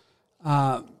wasn't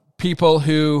people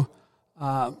who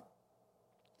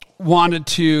wanted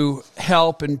to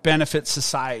help and benefit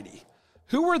society.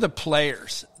 Who were the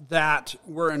players that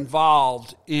were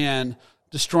involved in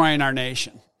destroying our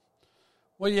nation?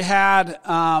 Well, you had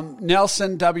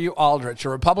Nelson W. Aldrich, a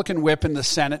Republican whip in the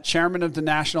Senate, chairman of the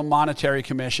National Monetary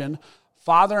Commission,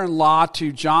 father-in-law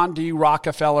to John D.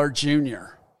 Rockefeller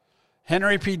Jr.,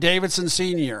 Henry P. Davidson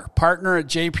Sr., partner at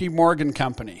J.P. Morgan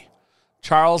Company,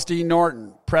 Charles D.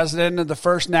 Norton, president of the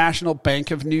First National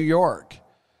Bank of New York,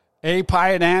 A.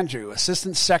 Pyatt Andrew,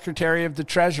 assistant secretary of the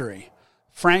Treasury,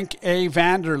 Frank A.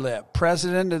 Vanderlip,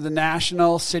 president of the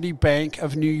National City Bank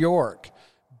of New York,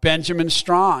 Benjamin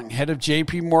Strong, head of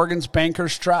J.P. Morgan's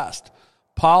Bankers Trust,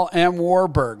 Paul M.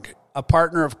 Warburg, a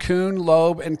partner of Kuhn,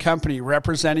 Loeb and Company,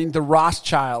 representing the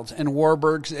Rothschilds and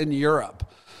Warburgs in Europe.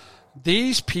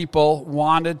 These people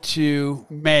wanted to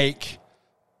make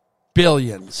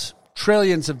billions,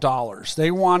 trillions of dollars. They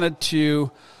wanted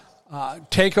to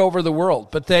take over the world,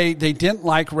 but they didn't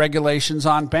like regulations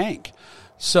on bank.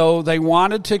 So they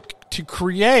wanted to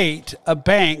create a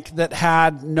bank that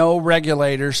had no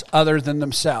regulators other than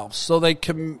themselves. So they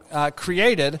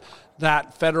created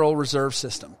that Federal Reserve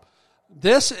System.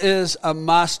 This is a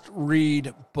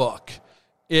must-read book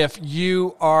if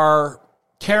you are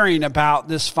caring about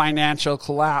this financial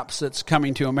collapse that's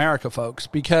coming to America, folks,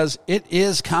 because it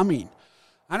is coming.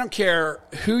 I don't care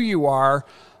who you are,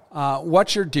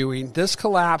 what you're doing. This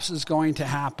collapse is going to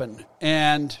happen,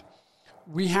 and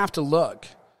we have to look.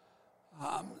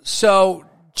 So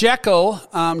Jekyll,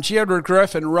 G. Edward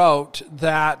Griffin wrote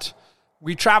that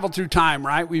we traveled through time,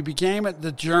 right? We began at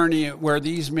the journey where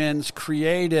these men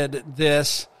created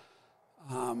this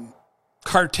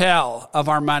cartel of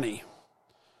our money.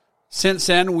 Since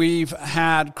then, we've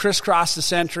had crisscross the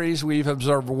centuries. We've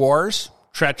observed wars,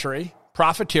 treachery,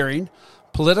 profiteering,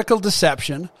 political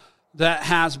deception that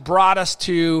has brought us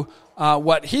to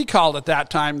what he called at that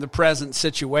time the present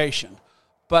situation.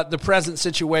 But the present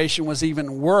situation was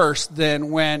even worse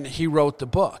than when he wrote the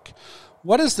book.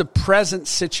 What is the present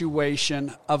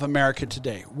situation of America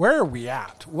today? Where are we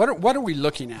at? What are we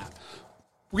looking at?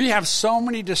 We have so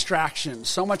many distractions,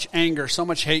 so much anger, so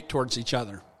much hate towards each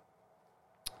other.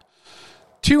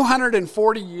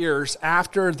 240 years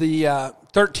after the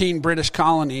 13 British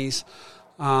colonies,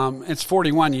 it's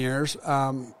 41 years,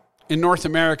 in North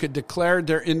America declared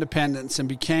their independence and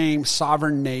became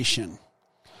sovereign nation.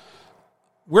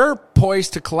 We're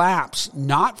poised to collapse,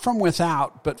 not from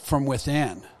without, but from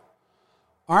within.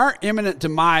 Our imminent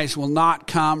demise will not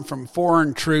come from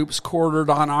foreign troops quartered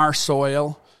on our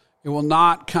soil. It will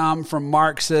not come from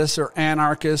Marxists or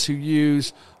anarchists who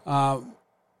use,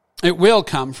 it will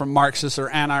come from Marxists or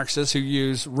anarchists who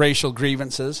use racial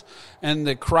grievances and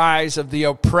the cries of the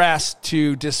oppressed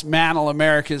to dismantle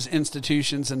America's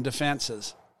institutions and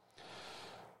defenses.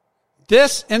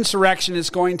 This insurrection is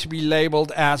going to be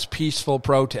labeled as peaceful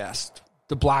protest.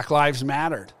 The Black Lives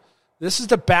Matter. This is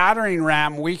the battering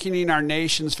ram weakening our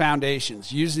nation's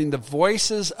foundations, using the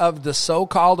voices of the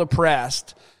so-called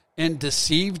oppressed and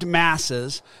deceived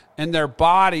masses and their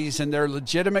bodies and their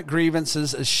legitimate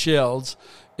grievances as shields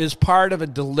is part of a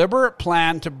deliberate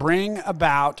plan to bring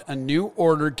about a new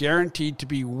order guaranteed to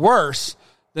be worse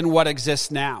than what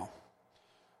exists now.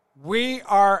 We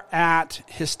are at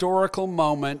a historical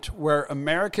moment where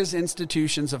America's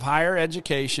institutions of higher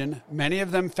education, many of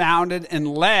them founded and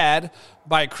led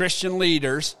by Christian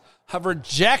leaders, have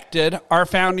rejected our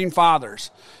founding fathers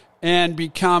and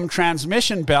become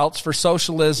transmission belts for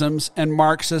socialisms and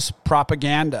Marxist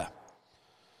propaganda.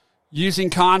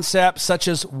 Using concepts such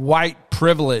as white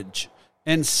privilege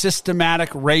and systematic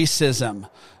racism.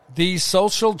 These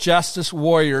social justice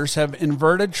warriors have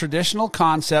inverted traditional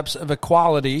concepts of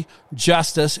equality,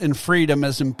 justice, and freedom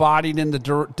as embodied in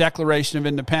the Declaration of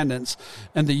Independence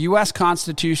and the U.S.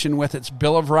 Constitution with its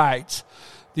Bill of Rights.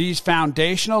 These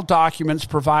foundational documents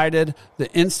provided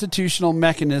the institutional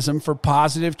mechanism for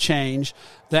positive change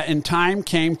that in time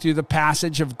came through the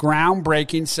passage of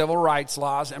groundbreaking civil rights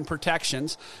laws and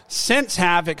protections, since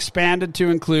have expanded to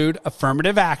include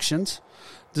affirmative actions,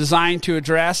 designed to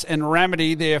address and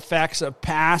remedy the effects of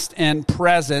past and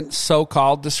present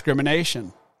so-called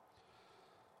discrimination.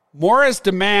 More is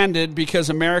demanded because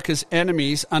America's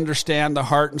enemies understand the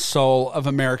heart and soul of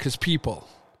America's people.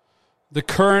 The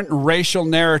current racial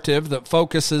narrative that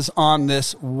focuses on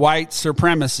this white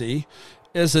supremacy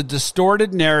is a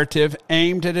distorted narrative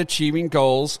aimed at achieving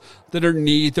goals that are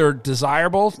neither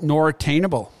desirable nor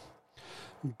attainable.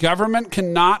 Government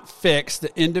cannot fix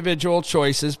the individual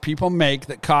choices people make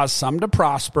that cause some to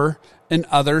prosper and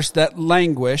others that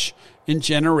languish in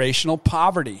generational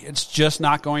poverty. It's just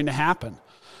not going to happen.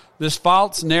 This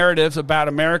false narrative about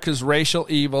America's racial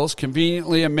evils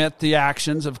conveniently omit the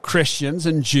actions of Christians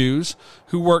and Jews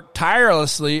who worked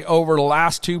tirelessly over the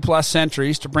last 2+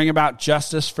 centuries to bring about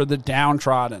justice for the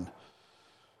downtrodden.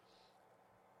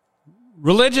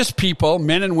 Religious people,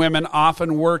 men and women,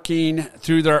 often working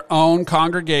through their own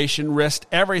congregation, risked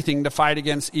everything to fight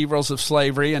against evils of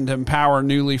slavery and to empower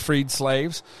newly freed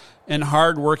slaves and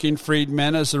hard-working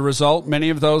freedmen. As a result, many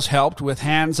of those helped with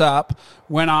hands up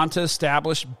went on to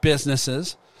establish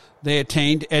businesses. They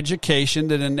attained education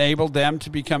that enabled them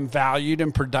to become valued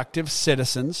and productive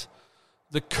citizens.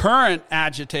 The current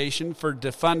agitation for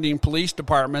defunding police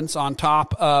departments on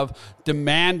top of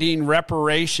demanding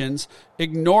reparations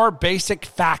ignore basic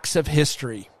facts of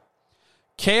history.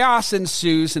 Chaos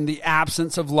ensues in the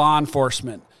absence of law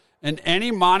enforcement, and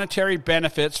any monetary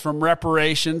benefits from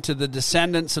reparation to the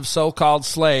descendants of so-called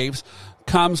slaves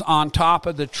comes on top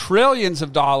of the trillions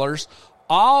of dollars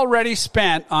already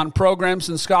spent on programs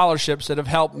and scholarships that have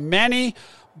helped many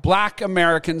black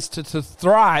Americans to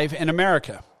thrive in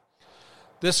America.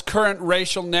 This current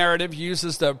racial narrative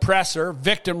uses the oppressor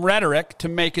victim rhetoric to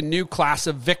make a new class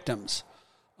of victims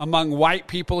among white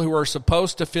people who are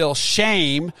supposed to feel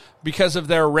shame because of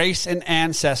their race and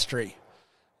ancestry.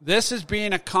 This is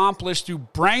being accomplished through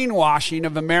brainwashing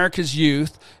of America's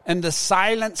youth and the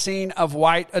silencing of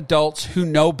white adults who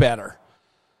know better.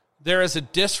 There is a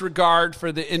disregard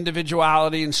for the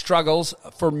individuality and struggles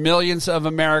for millions of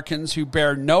Americans who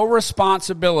bear no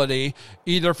responsibility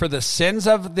either for the sins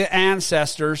of the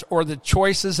ancestors or the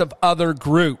choices of other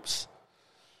groups.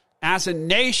 As a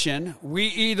nation, we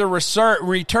either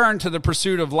return to the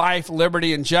pursuit of life,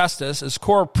 liberty, and justice as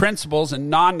core principles and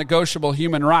non-negotiable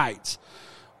human rights.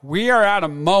 We are at a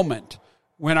moment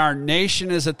when our nation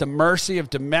is at the mercy of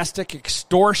domestic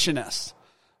extortionists.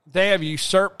 They have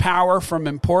usurped power from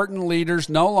important leaders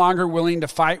no longer willing to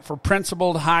fight for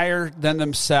principles higher than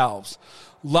themselves.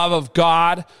 Love of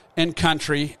God and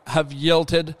country have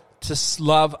yielded to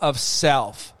love of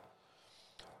self.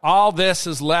 All this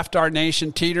has left our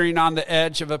nation teetering on the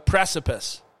edge of a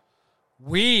precipice.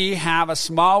 We have a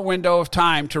small window of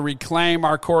time to reclaim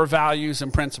our core values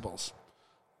and principles.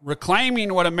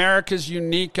 Reclaiming what America's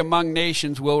unique among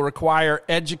nations will require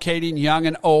educating young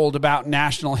and old about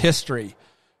national history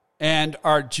and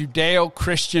our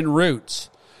Judeo-Christian roots.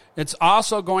 It's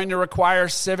also going to require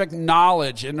civic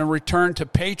knowledge and a return to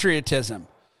patriotism.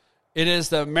 It is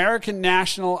the American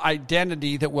national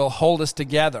identity that will hold us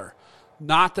together,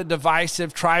 not the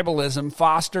divisive tribalism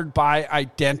fostered by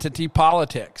identity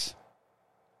politics.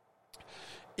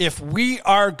 If we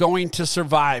are going to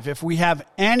survive, if we have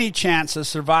any chance of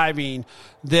surviving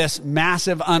this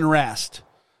massive unrest,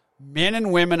 men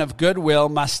and women of goodwill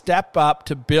must step up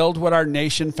to build what our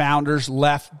nation founders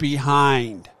left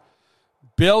behind.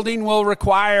 Building will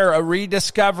require a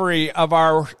rediscovery of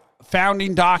our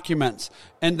founding documents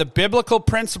and the biblical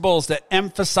principles that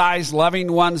emphasize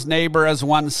loving one's neighbor as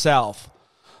oneself.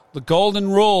 The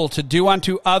golden rule to do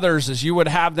unto others as you would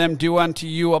have them do unto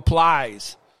you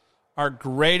applies. Our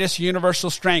greatest universal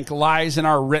strength lies in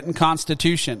our written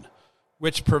Constitution,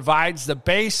 which provides the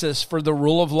basis for the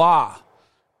rule of law.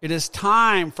 It is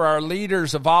time for our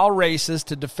leaders of all races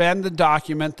to defend the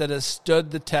document that has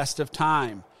stood the test of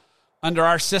time. Under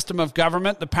our system of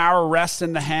government, the power rests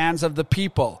in the hands of the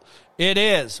people. It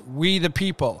is we the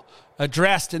people,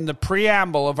 addressed in the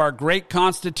preamble of our great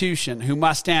Constitution, who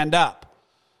must stand up.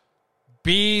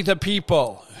 Be the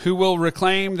people who will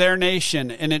reclaim their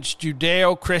nation and its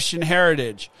Judeo-Christian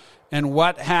heritage and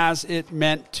what has it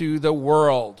meant to the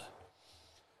world.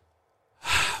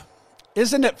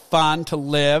 isn't it fun to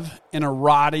live in a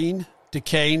rotting,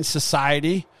 decaying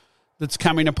society that's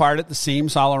coming apart at the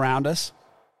seams all around us?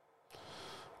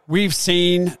 We've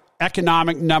seen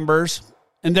economic numbers,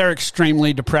 and they're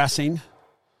extremely depressing.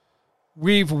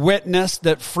 We've witnessed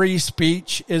that free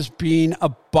speech is being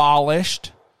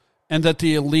abolished and that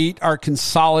the elite are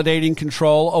consolidating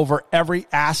control over every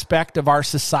aspect of our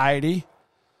society.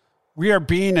 We are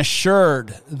being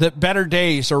assured that better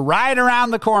days are right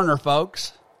around the corner,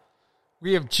 folks.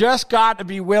 We have just got to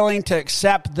be willing to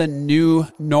accept the new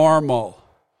normal,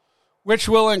 which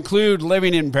will include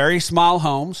living in very small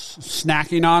homes,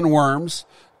 snacking on worms,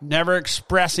 never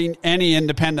expressing any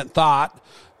independent thought,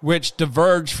 which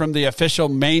diverge from the official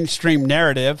mainstream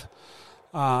narrative.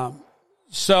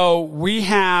 So we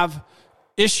have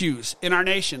issues in our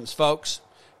nations, folks.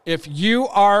 If you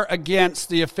are against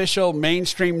the official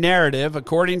mainstream narrative,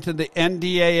 according to the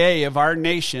NDAA of our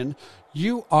nation,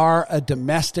 you are a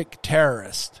domestic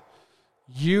terrorist.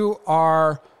 You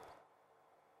are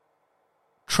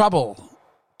trouble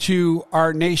to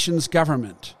our nation's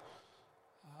government.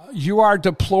 You are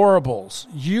deplorables.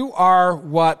 You are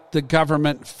what the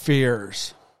government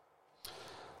fears.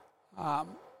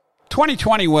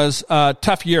 2020 was a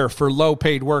tough year for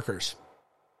low-paid workers.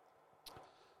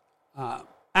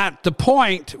 At the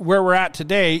point where we're at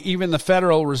today, even the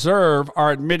Federal Reserve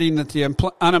are admitting that the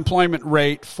unemployment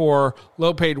rate for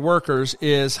low-paid workers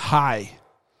is high.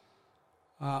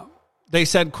 They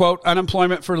said, quote,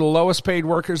 unemployment for the lowest paid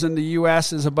workers in the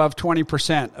U.S. is above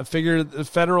 20%, a figure the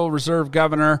Federal Reserve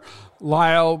Governor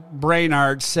Lyle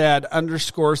Brainard said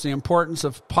underscores the importance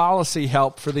of policy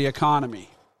help for the economy.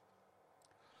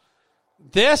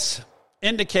 This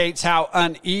indicates how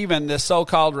uneven this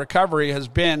so-called recovery has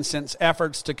been since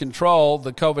efforts to control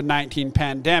the COVID-19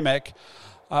 pandemic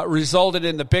resulted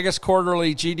in the biggest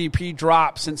quarterly GDP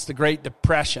drop since the Great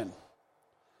Depression.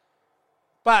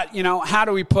 But, how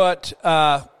do we put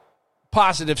a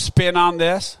positive spin on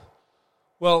this?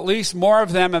 Well, at least more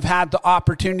of them have had the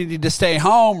opportunity to stay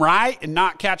home, right, and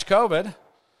not catch COVID.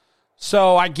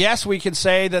 So I guess we could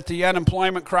say that the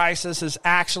unemployment crisis has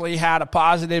actually had a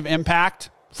positive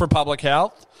impact for public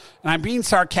health. And I'm being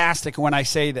sarcastic when I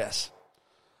say this.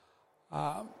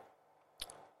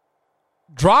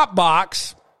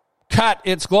 Dropbox cut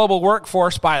its global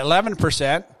workforce by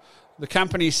 11%. The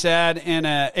company said in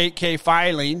an 8K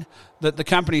filing that the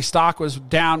company's stock was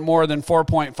down more than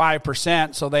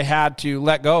 4.5%, so they had to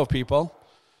let go of people.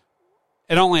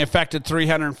 It only affected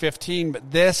 315,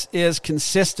 but this is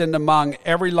consistent among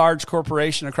every large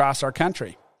corporation across our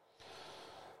country.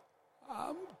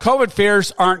 COVID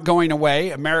fears aren't going away.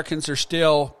 Americans are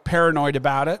still paranoid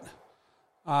about it.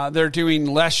 They're doing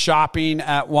less shopping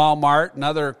at Walmart and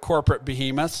other corporate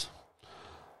behemoths.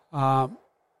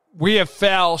 We have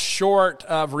fell short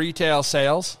of retail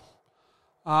sales,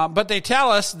 but they tell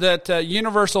us that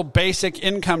universal basic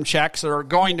income checks are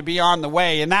going to be on the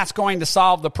way, and that's going to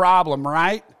solve the problem,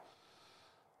 right?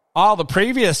 All the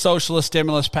previous socialist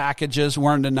stimulus packages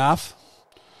weren't enough,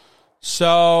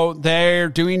 so they're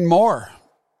doing more.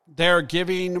 They're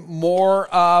giving more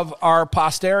of our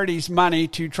posterity's money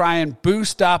to try and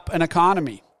boost up an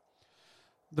economy.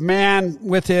 The man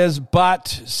with his butt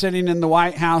sitting in the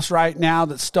White House right now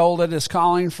that stole it is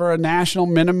calling for a national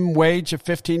minimum wage of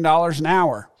 $15 an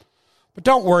hour. But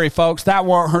don't worry, folks, that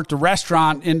won't hurt the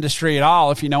restaurant industry at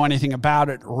all if you know anything about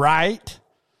it, right?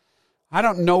 I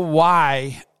don't know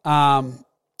why that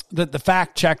the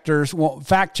fact checkers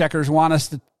want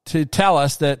us to tell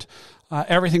us that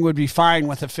everything would be fine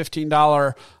with a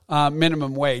 $15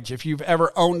 minimum wage. If you've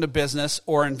ever owned a business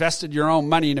or invested your own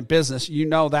money in a business, you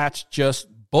know that's just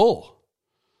bull.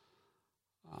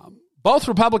 Both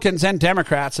Republicans and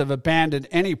Democrats have abandoned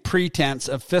any pretense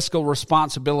of fiscal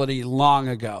responsibility long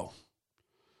ago.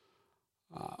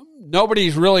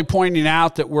 Nobody's really pointing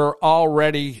out that we're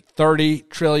already $30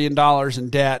 trillion in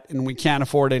debt and we can't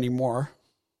afford any more.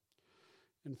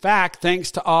 In fact,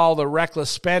 thanks to all the reckless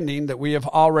spending that we have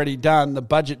already done, the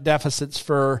budget deficits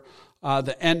for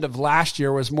the end of last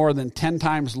year was more than 10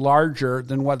 times larger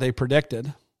than what they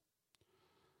predicted.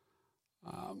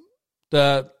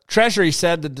 The Treasury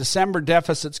said the December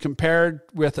deficits compared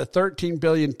with a $13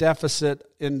 billion deficit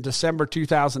in December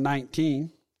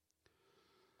 2019.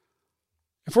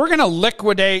 If we're going to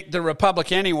liquidate the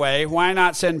republic anyway, why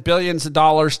not send billions of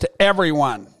dollars to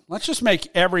everyone? Let's just make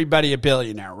everybody a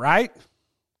billionaire, right?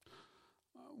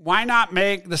 Why not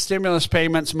make the stimulus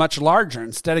payments much larger?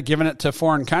 Instead of giving it to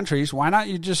foreign countries, why not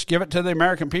you just give it to the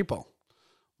American people?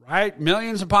 Right?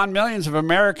 Millions upon millions of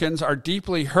Americans are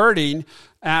deeply hurting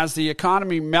as the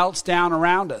economy melts down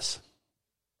around us.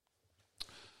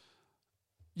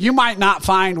 You might not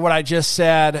find what I just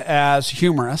said as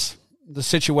humorous. The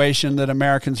situation that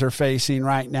Americans are facing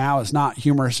right now is not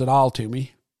humorous at all to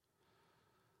me.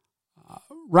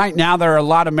 Right now, there are a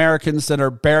lot of Americans that are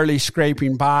barely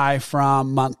scraping by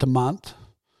from month to month,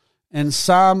 and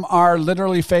some are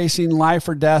literally facing life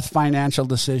or death financial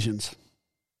decisions.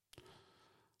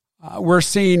 We're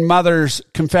seeing mothers'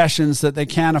 confessions that they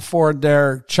can't afford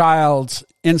their child's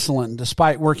insulin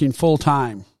despite working full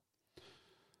time.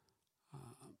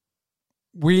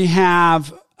 We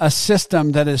have a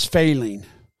system that is failing,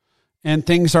 and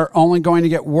things are only going to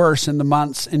get worse in the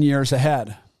months and years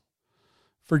ahead.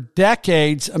 For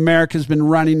decades, America's been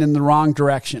running in the wrong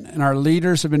direction, and our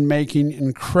leaders have been making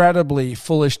incredibly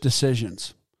foolish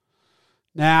decisions.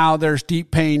 Now there's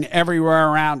deep pain everywhere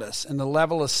around us, and the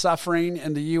level of suffering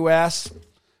in the U.S.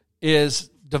 is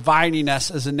dividing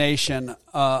us as a nation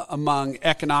among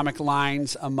economic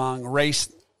lines, among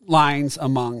race lines,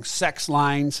 among sex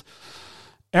lines.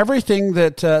 Everything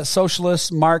that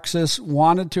socialists, Marxists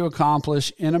wanted to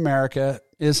accomplish in America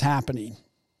is happening.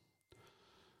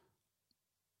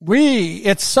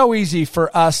 It's so easy for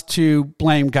us to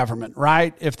blame government,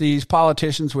 right? If these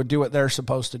politicians would do what they're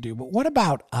supposed to do. But what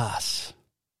about us?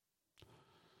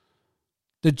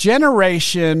 The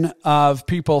generation of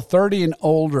people 30 and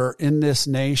older in this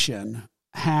nation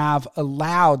have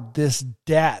allowed this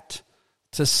debt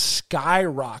to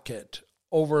skyrocket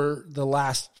over the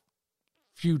last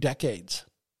few decades.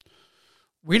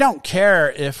 We don't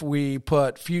care if we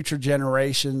put future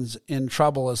generations in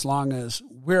trouble as long as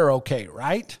we're okay,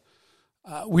 right?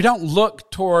 We don't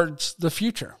look towards the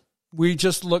future. We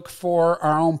just look for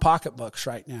our own pocketbooks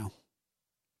right now.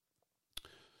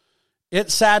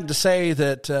 It's sad to say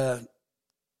that the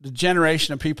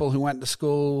generation of people who went to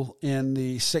school in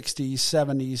the 60s,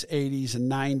 70s, 80s,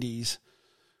 and 90s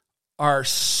are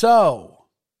so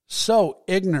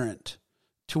ignorant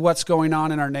to what's going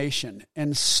on in our nation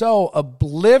and so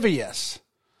oblivious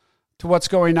to what's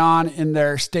going on in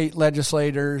their state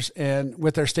legislators and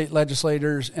with their state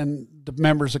legislators and the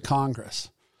members of Congress.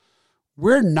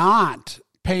 We're not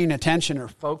paying attention or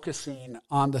focusing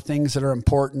on the things that are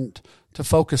important to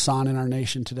focus on in our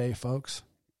nation today, folks.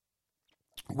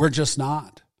 We're just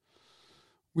not.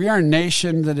 We are a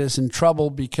nation that is in trouble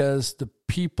because the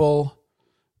people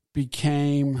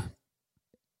became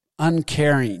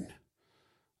uncaring,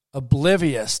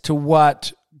 oblivious to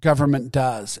what government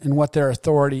does and what their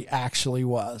authority actually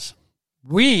was.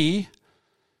 We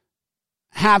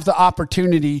have the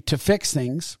opportunity to fix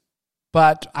things,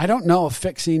 but I don't know if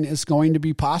fixing is going to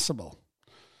be possible.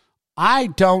 I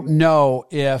don't know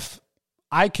if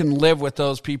I can live with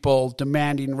those people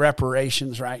demanding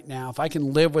reparations right now, if I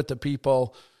can live with the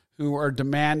people who are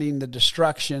demanding the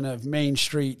destruction of Main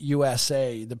Street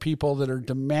USA, the people that are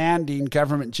demanding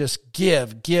government just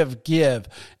give,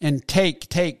 and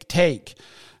take.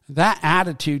 That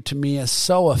attitude to me is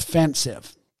so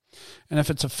offensive. And if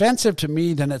it's offensive to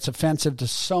me, then it's offensive to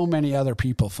so many other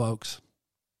people, folks.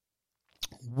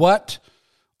 What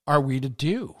are we to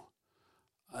do?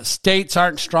 States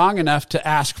aren't strong enough to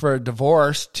ask for a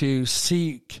divorce, to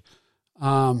seek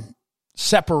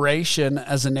separation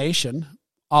as a nation,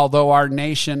 although our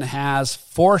nation has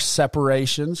forced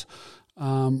separations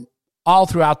all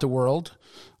throughout the world.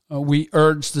 We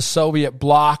urged the Soviet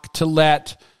bloc to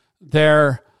let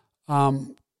their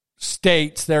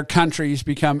states, their countries,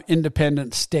 become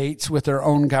independent states with their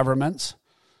own governments.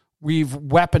 We've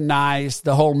weaponized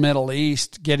the whole Middle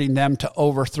East, getting them to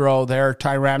overthrow their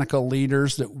tyrannical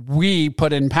leaders that we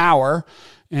put in power,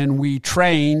 and we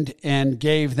trained and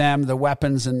gave them the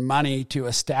weapons and money to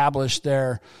establish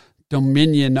their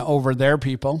dominion over their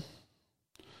people.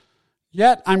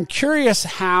 Yet I'm curious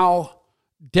how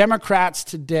Democrats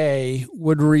today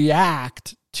would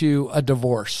react to a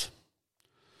divorce.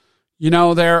 You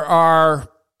know, there are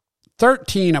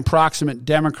 13 approximate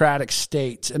Democratic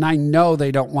states, and I know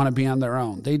they don't want to be on their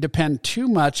own. They depend too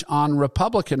much on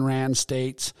Republican-ran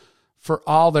states for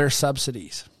all their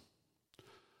subsidies.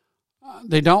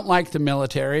 They don't like the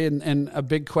military, and a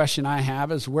big question I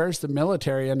have is, where's the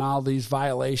military in all these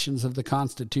violations of the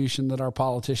Constitution that our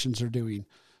politicians are doing?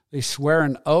 They swear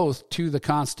an oath to the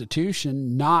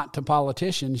Constitution, not to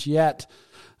politicians, yet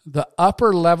the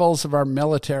upper levels of our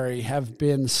military have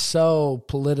been so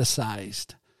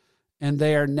politicized, and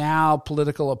they are now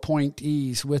political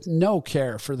appointees with no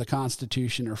care for the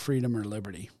Constitution or freedom or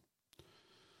liberty.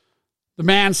 The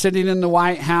man sitting in the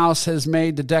White House has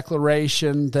made the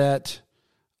declaration that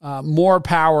more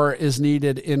power is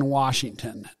needed in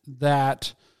Washington,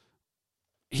 that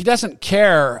he doesn't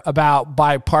care about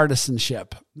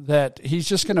bipartisanship, that he's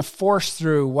just going to force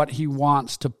through what he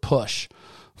wants to push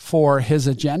for his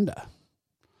agenda.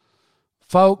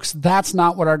 Folks, that's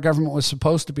not what our government was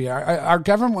supposed to be. Our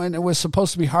government was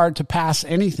supposed to be hard to pass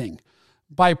anything.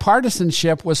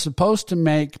 Bipartisanship was supposed to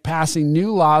make passing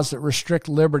new laws that restrict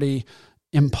liberty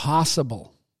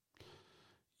impossible.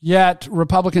 Yet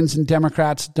Republicans and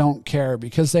Democrats don't care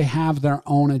because they have their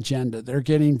own agenda. They're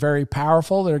getting very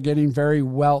powerful. They're getting very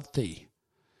wealthy.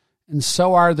 And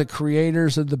so are the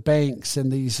creators of the banks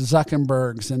and these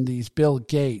Zuckerbergs and these Bill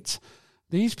Gates.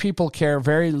 These people care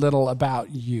very little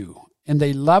about you. And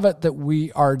they love it that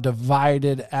we are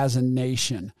divided as a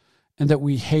nation and that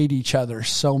we hate each other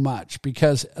so much.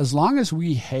 Because as long as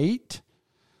we hate,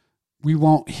 we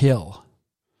won't heal.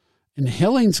 And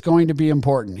healing's going to be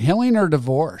important. Healing or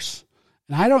divorce.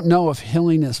 And I don't know if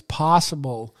healing is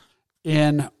possible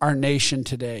in our nation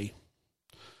today.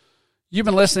 You've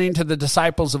been listening to the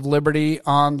Disciples of Liberty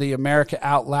on the America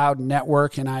Out Loud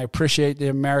Network, and I appreciate the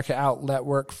America Out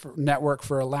Network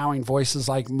for allowing voices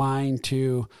like mine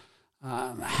to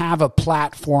have a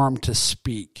platform to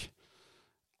speak.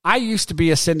 I used to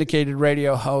be a syndicated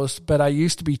radio host, but I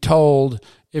used to be told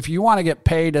if you want to get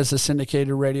paid as a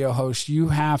syndicated radio host, you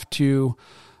have to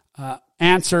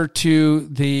answer to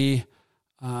the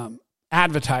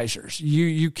advertisers.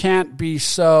 You can't be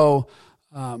so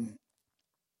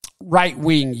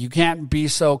right-wing. You can't be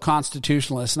so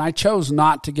constitutionalist. And I chose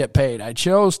not to get paid. I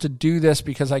chose to do this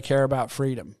because I care about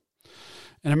freedom.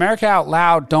 And America Out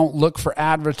Loud don't look for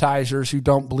advertisers who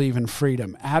don't believe in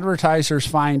freedom. Advertisers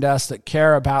find us that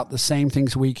care about the same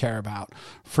things we care about: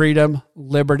 freedom,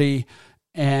 liberty,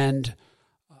 and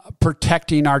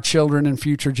protecting our children and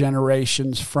future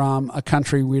generations from a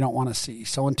country we don't want to see.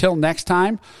 So until next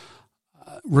time,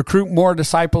 recruit more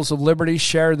Disciples of Liberty,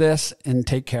 share this, and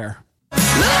take care. Look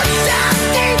down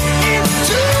deep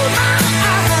into my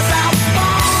eyes.